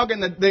tiny dog,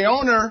 and the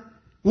owner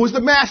was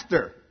the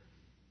master.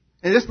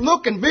 And just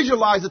look and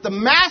visualize that the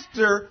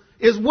master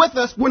is with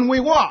us when we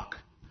walk.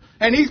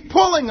 And he's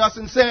pulling us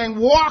and saying,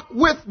 walk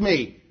with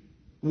me.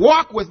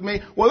 Walk with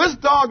me. Well, this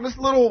dog, this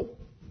little,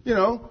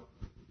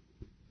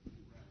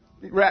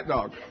 rat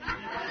dog.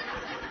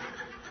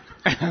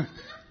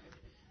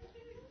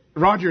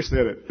 Roger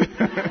said it.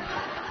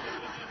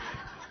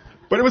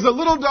 But it was a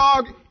little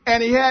dog,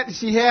 and he had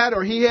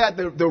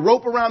the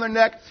rope around their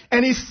neck,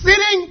 and he's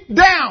sitting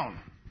down.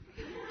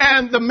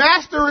 And the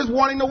master is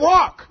wanting to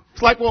walk.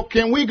 It's like, well,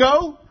 can we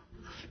go?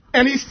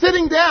 And he's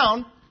sitting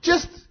down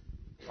just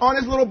on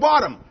his little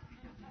bottom.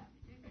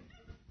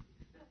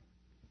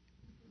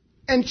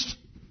 And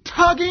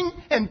tugging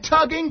and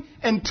tugging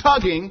and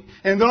tugging,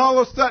 and then all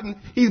of a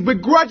sudden, he's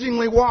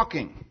begrudgingly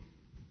walking.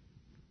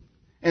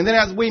 And then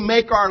as we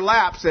make our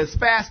laps as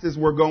fast as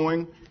we're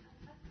going,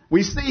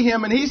 we see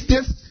him, and he's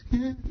just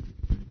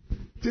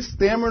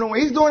stammering away.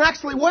 He's doing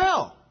actually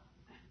well.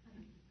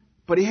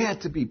 But he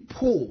had to be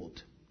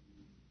pulled.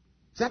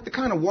 Is that the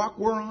kind of walk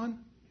we're on?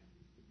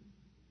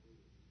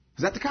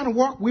 Is that the kind of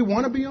walk we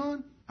want to be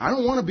on? I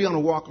don't want to be on a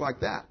walk like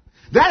that.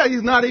 That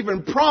is not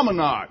even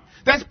promenade.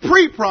 That's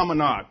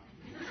pre-promenade.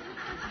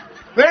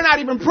 They're not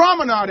even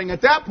promenading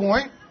at that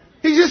point.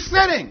 He's just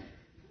sitting,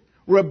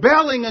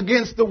 rebelling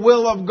against the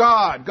will of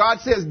God. God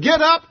says,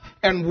 get up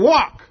and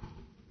walk.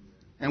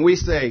 And we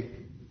say,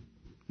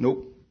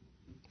 nope,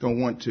 don't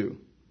want to.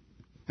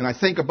 And I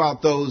think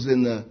about those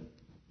in the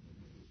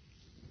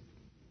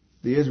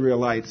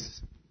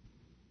Israelites.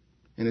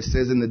 And it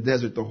says in the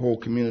desert, the whole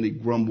community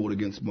grumbled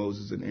against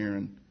Moses and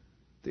Aaron.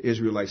 The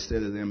Israelites said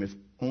to them, if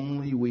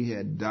only we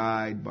had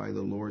died by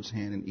the Lord's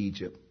hand in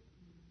Egypt.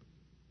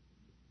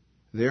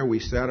 There we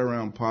sat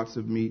around pots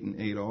of meat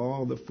and ate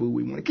all the food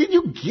we wanted. Can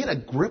you get a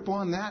grip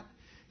on that?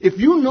 If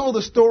you know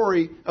the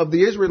story of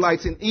the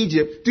Israelites in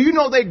Egypt, do you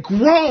know they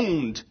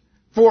groaned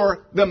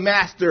for the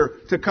master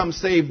to come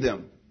save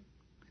them?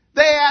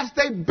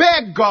 They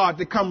begged God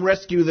to come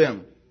rescue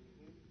them.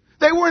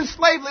 They were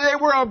enslaved, they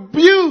were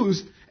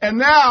abused, and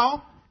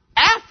now,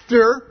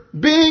 after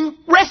being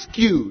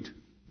rescued,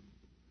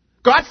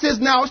 God says,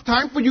 now it's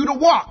time for you to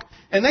walk.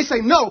 And they say,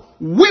 no,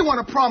 we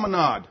want a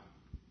promenade.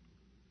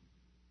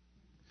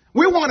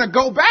 We want to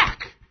go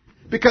back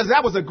because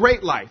that was a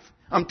great life.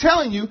 I'm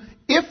telling you,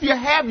 if you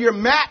have your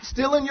mat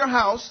still in your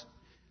house,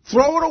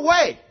 throw it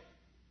away.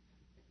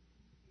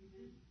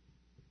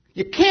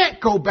 You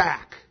can't go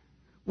back.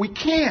 We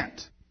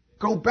can't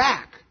go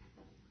back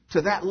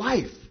to that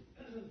life.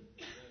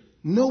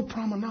 No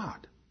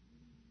promenade.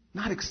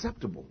 Not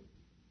acceptable.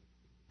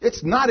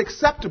 It's not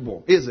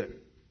acceptable, is it?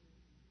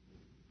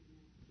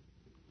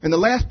 And the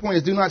last point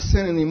is do not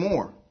sin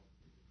anymore.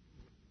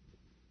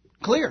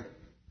 Clear.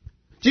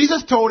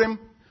 Jesus told him,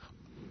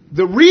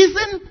 the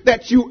reason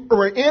that you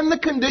were in the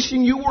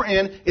condition you were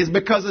in is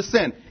because of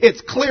sin.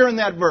 It's clear in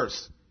that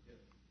verse.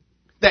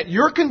 That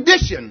your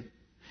condition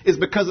is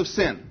because of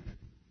sin.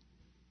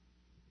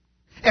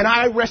 And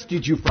I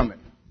rescued you from it.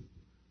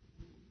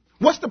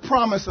 What's the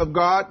promise of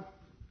God?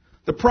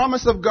 The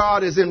promise of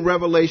God is in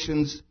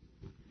Revelations.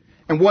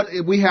 And what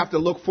we have to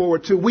look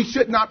forward to. We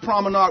should not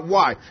promenade.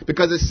 Why?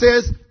 Because it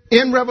says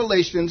in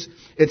Revelations,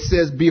 it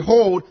says,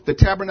 behold, the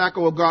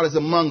tabernacle of God is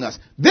among us.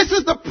 This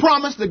is the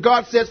promise that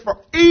God says for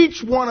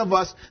each one of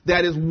us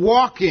that is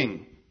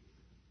walking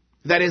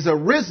that is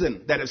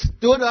arisen, that has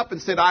stood up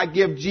and said, I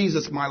give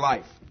Jesus my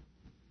life.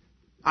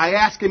 I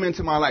ask him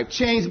into my life.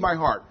 Change my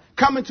heart.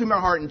 Come into my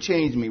heart and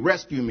change me.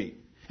 Rescue me.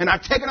 And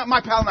I've taken up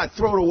my pallet and I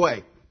throw it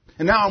away.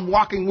 And now I'm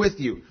walking with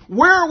you.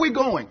 Where are we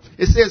going?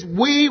 It says,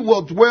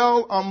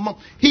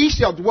 he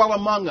shall dwell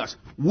among us.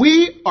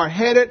 We are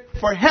headed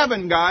for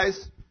heaven,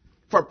 guys.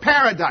 For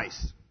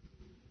paradise.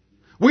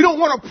 We don't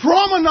want to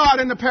promenade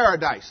into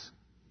paradise.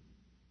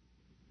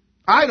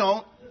 I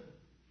don't.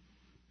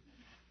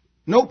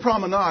 No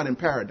promenade in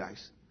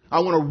paradise.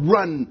 I want to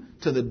run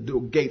to the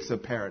gates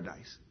of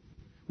paradise.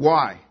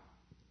 Why?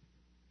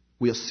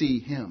 We'll see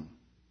him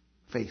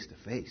face to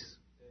face.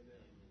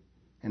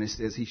 And it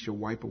says he shall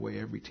wipe away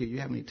every tear. You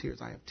have any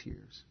tears? I have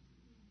tears.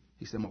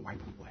 He said, I'm going to wipe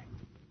them away.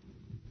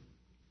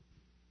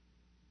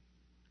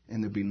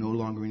 And there'll be no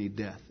longer any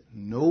death.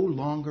 No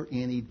longer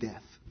any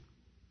death.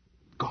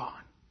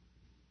 Gone.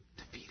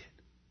 Defeated.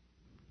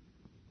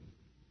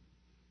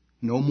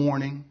 No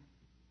mourning.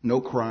 No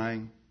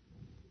crying.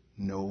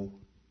 No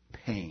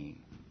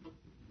pain.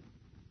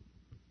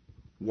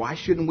 Why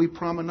shouldn't we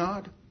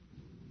promenade?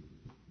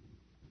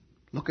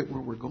 Look at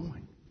where we're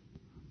going.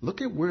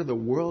 Look at where the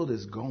world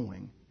is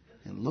going,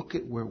 and look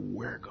at where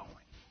we're going.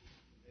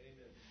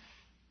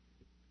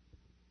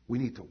 We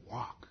need to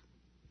walk.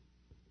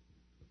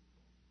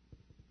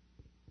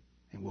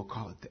 And we'll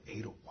call it the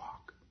Ada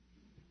walk.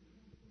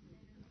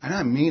 And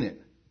I mean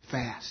it.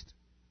 Fast.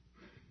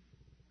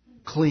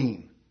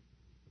 Clean.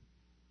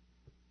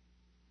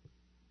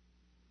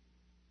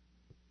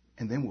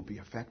 And then we'll be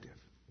effective.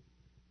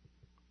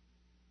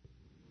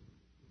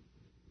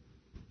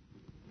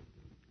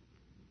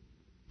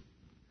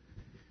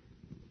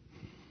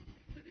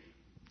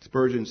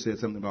 Spurgeon said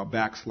something about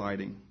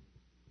backsliding.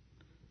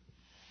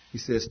 He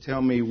says,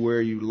 tell me where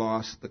you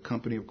lost the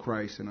company of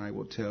Christ, and I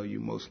will tell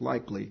you most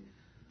likely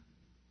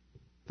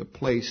the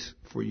place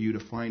for you to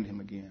find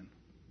him again.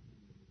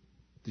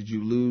 Did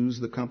you lose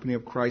the company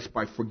of Christ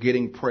by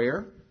forgetting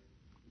prayer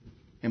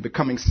and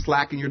becoming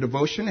slack in your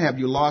devotion? Have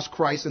you lost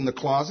Christ in the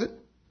closet?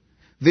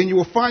 Then you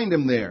will find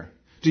him there.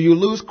 Do you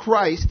lose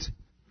Christ?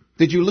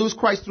 Did you lose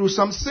Christ through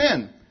some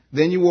sin?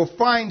 Then you will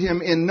find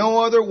him in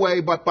no other way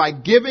but by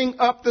giving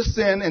up the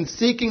sin and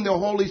seeking the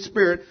Holy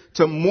Spirit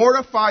to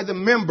mortify the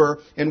member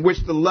in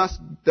which the lust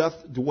doth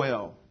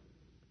dwell.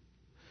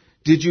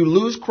 Did you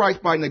lose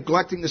Christ by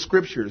neglecting the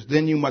Scriptures?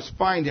 Then you must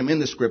find him in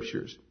the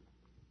Scriptures.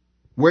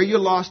 Where you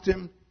lost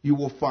him, you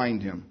will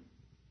find him.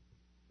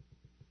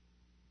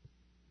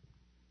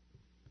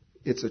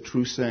 It's a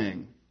true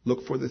saying.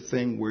 Look for the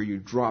thing where you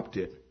dropped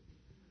it,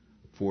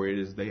 for it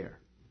is there.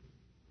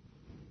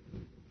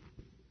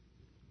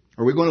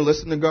 Are we going to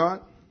listen to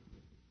God?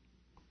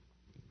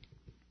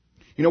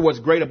 You know what's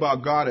great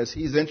about God is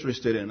he's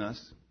interested in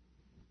us.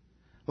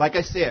 Like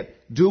I said,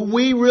 do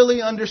we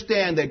really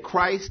understand that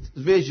Christ's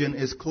vision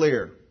is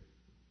clear?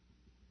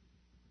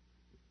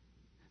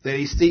 That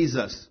he sees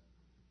us.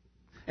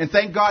 And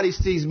thank God he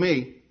sees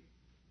me.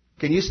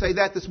 Can you say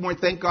that this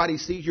morning? Thank God he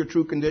sees your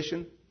true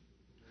condition.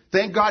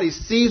 Thank God he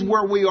sees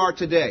where we are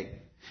today.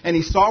 And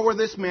he saw where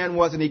this man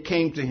was and he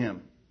came to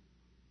him.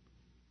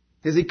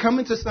 Is he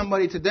coming to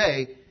somebody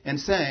today and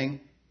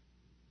saying,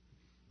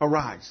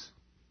 arise.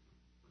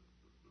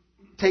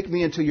 Take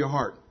me into your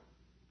heart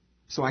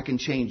so I can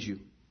change you?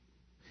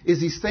 Is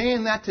he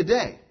saying that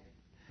today?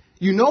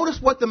 You notice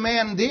what the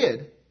man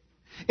did.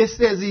 It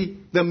says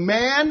the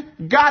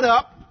man got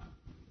up,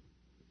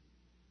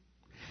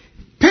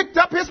 picked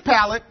up his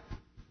pallet,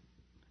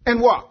 and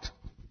walked.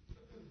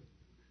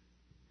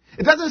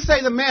 It doesn't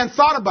say the man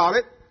thought about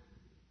it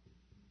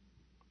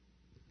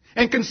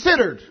and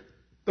considered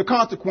the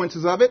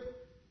consequences of it.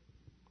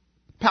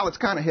 Pallet's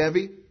kind of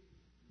heavy.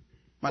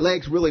 My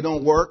legs really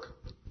don't work.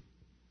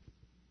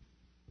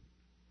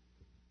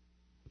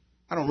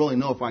 I don't really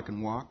know if I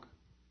can walk.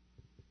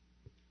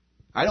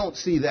 I don't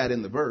see that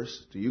in the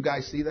verse. Do you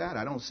guys see that?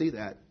 I don't see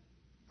that.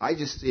 I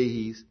just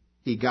see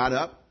he got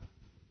up,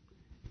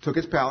 took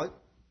his pallet,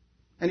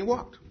 and he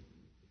walked.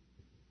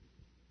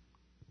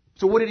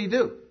 So what did he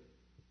do?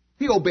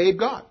 He obeyed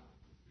God.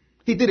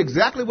 He did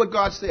exactly what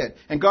God said.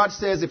 And God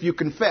says if you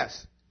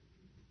confess,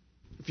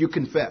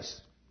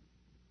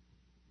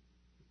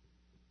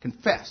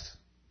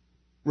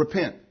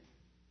 repent,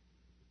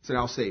 said,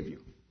 I'll save you.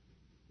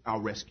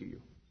 I'll rescue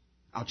you.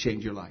 I'll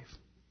change your life.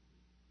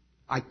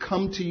 I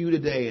come to you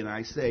today and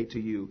I say to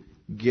you,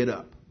 get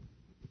up.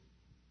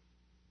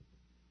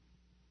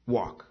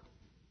 Walk.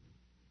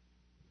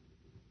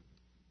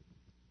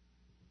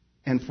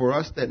 And for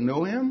us that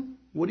know him,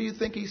 what do you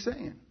think he's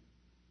saying?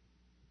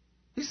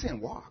 He's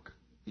saying, walk.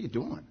 What are you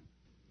doing?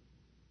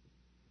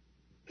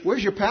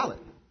 Where's your pallet?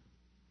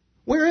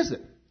 Where is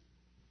it?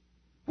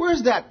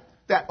 Where's that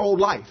old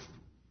life?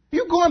 Are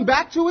you going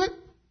back to it?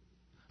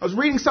 I was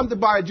reading something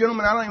by a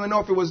gentleman. I don't even know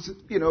if it was,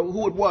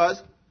 who it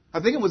was. I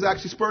think it was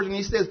actually Spurgeon.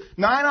 He says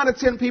 9 out of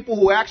 10 people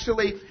who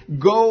actually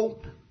go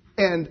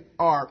and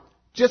are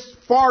just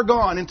far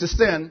gone into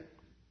sin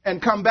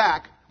and come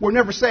back were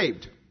never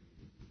saved.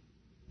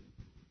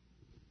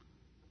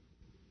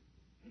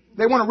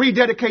 They want to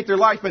rededicate their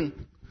life and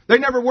they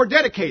never were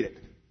dedicated.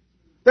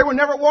 They were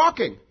never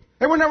walking.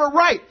 They were never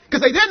right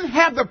because they didn't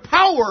have the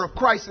power of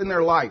Christ in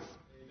their life.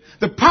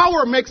 The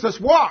power makes us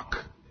walk.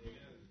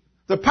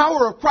 The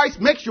power of Christ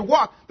makes you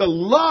walk. The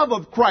love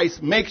of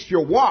Christ makes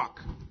you walk.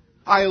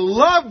 I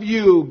love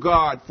you,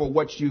 God, for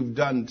what you've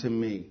done to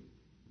me.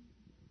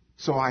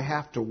 So I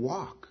have to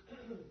walk.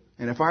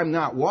 And if I'm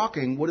not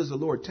walking, what is the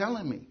Lord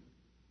telling me?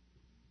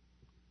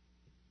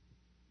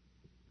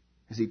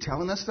 Is He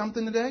telling us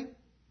something today?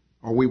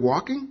 Are we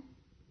walking?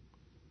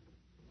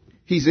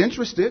 He's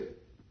interested.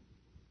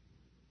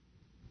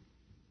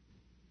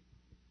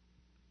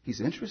 He's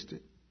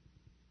interested.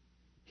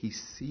 He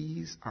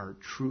sees our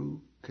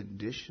true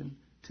condition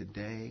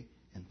today,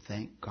 and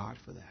thank God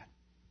for that.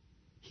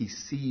 He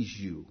sees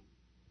you.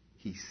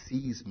 He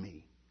sees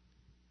me.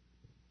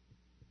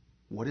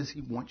 What does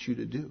He want you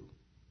to do?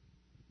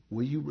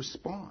 Will you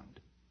respond?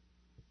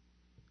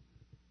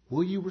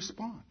 Will you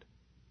respond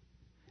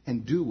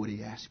and do what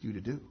He asks you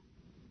to do?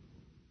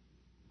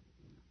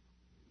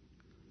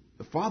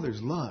 The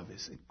Father's love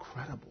is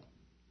incredible.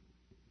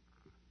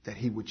 That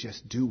He would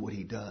just do what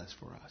He does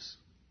for us.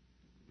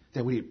 That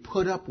He would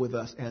put up with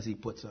us as He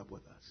puts up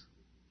with us.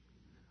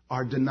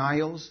 Our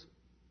denials,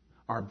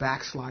 our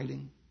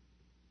backsliding,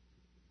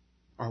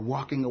 our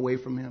walking away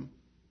from Him.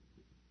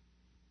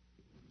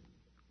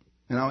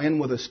 And I'll end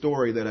with a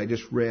story that I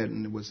just read,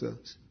 and it was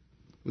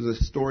a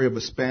story of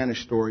a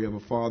Spanish story of a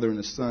father and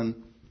a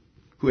son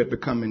who had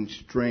become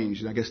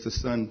estranged. And I guess the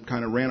son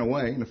kind of ran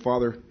away, and the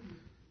father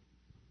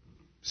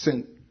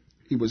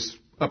he was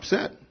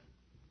upset.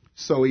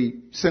 So he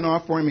sent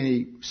off for him, and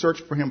he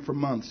searched for him for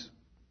months.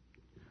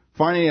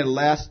 Finally, in a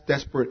last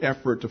desperate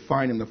effort to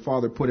find him, the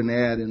father put an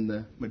ad in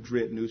the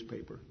Madrid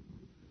newspaper.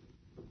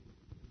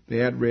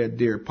 The ad read,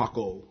 "Dear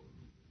Paco,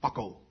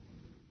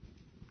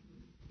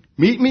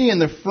 meet me in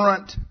the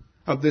front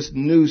of this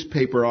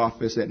newspaper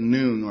office at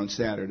noon on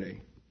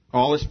Saturday.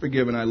 All is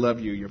forgiven. I love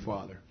you, your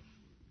father."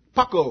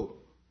 Paco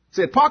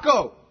said,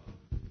 "Paco,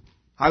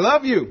 I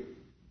love you.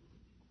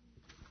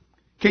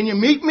 Can you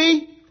meet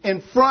me in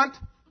front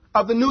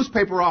of the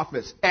newspaper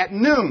office at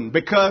noon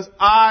because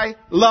I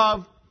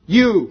love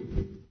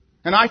you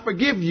and I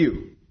forgive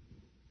you?"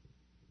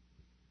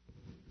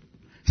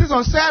 It says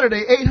on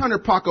Saturday,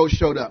 800 Pacos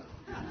showed up.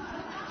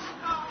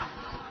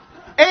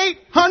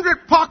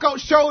 800 Pacos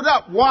showed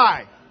up.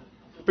 Why?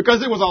 Because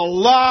there was a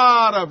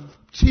lot of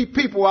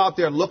people out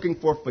there looking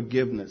for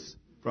forgiveness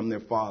from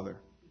their Father.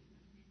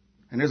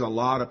 And there's a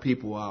lot of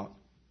people out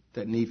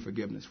that need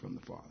forgiveness from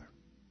the Father.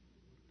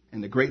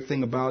 And the great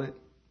thing about it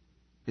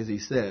is He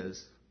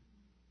says,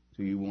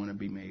 do you want to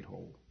be made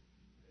whole?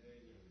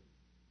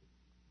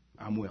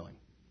 I'm willing.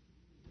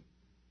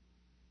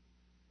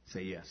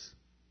 Say yes.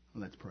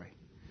 Let's pray.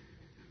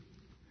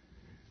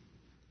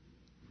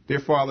 Dear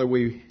Father,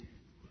 we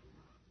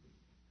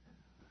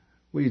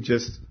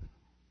just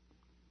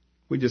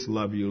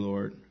love you,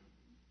 Lord.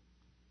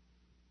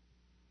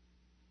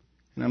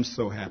 And I'm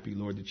so happy,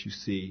 Lord, that you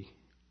see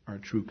our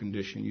true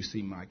condition. You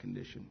see my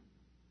condition.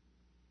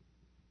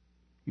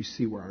 You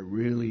see where I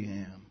really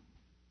am.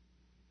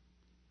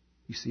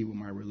 You see where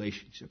my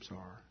relationships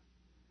are.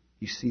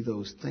 You see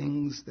those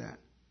things that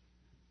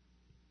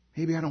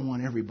maybe I don't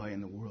want everybody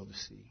in the world to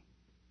see.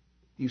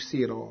 You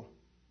see it all.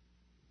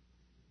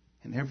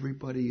 And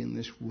everybody in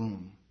this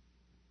room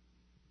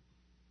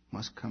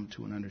must come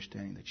to an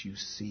understanding that you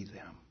see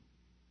them.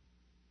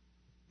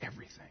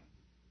 Everything.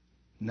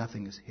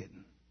 Nothing is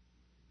hidden.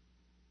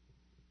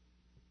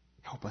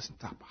 Help us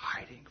stop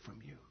hiding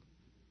from you.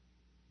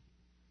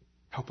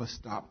 Help us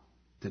stop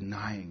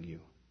denying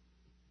you.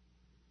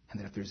 And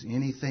that if there's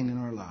anything in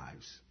our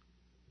lives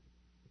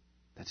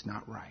that's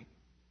not right,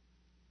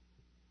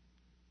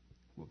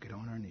 we'll get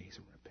on our knees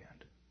and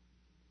repent.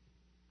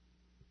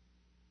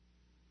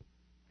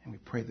 And we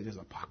pray that there's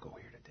a Paco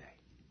here today.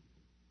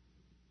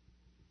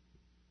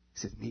 He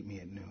says, meet me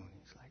at noon.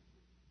 He's like,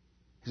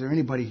 is there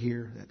anybody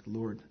here that the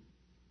Lord,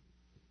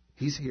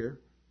 He's here.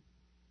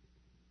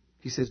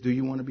 He says, do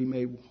you want to be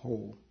made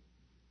whole?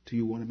 Do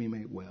you want to be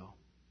made well?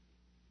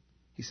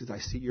 He says, I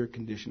see your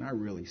condition. I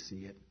really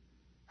see it.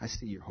 I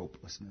see your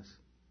hopelessness.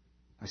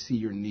 I see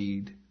your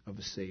need of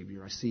a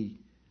Savior. I see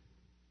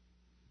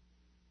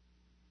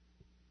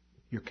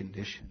your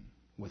condition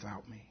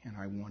without me, and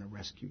I want to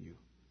rescue you.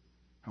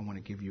 I want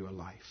to give you a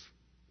life.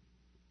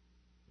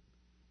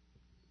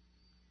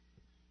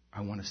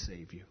 I want to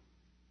save you.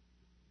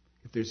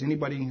 If there's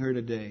anybody in here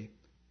today,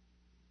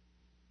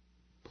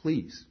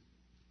 please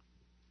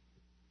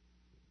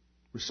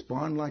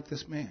respond like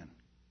this man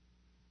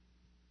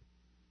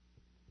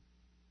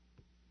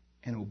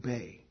and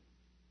obey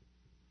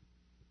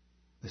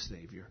the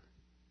Savior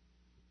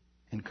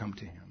and come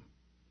to Him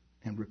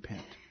and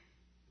repent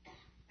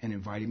and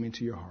invite Him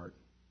into your heart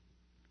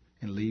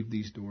and leave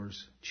these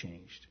doors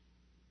changed.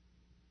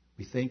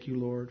 We thank you,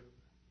 Lord,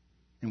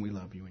 and we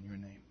love you in your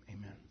name.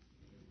 Amen.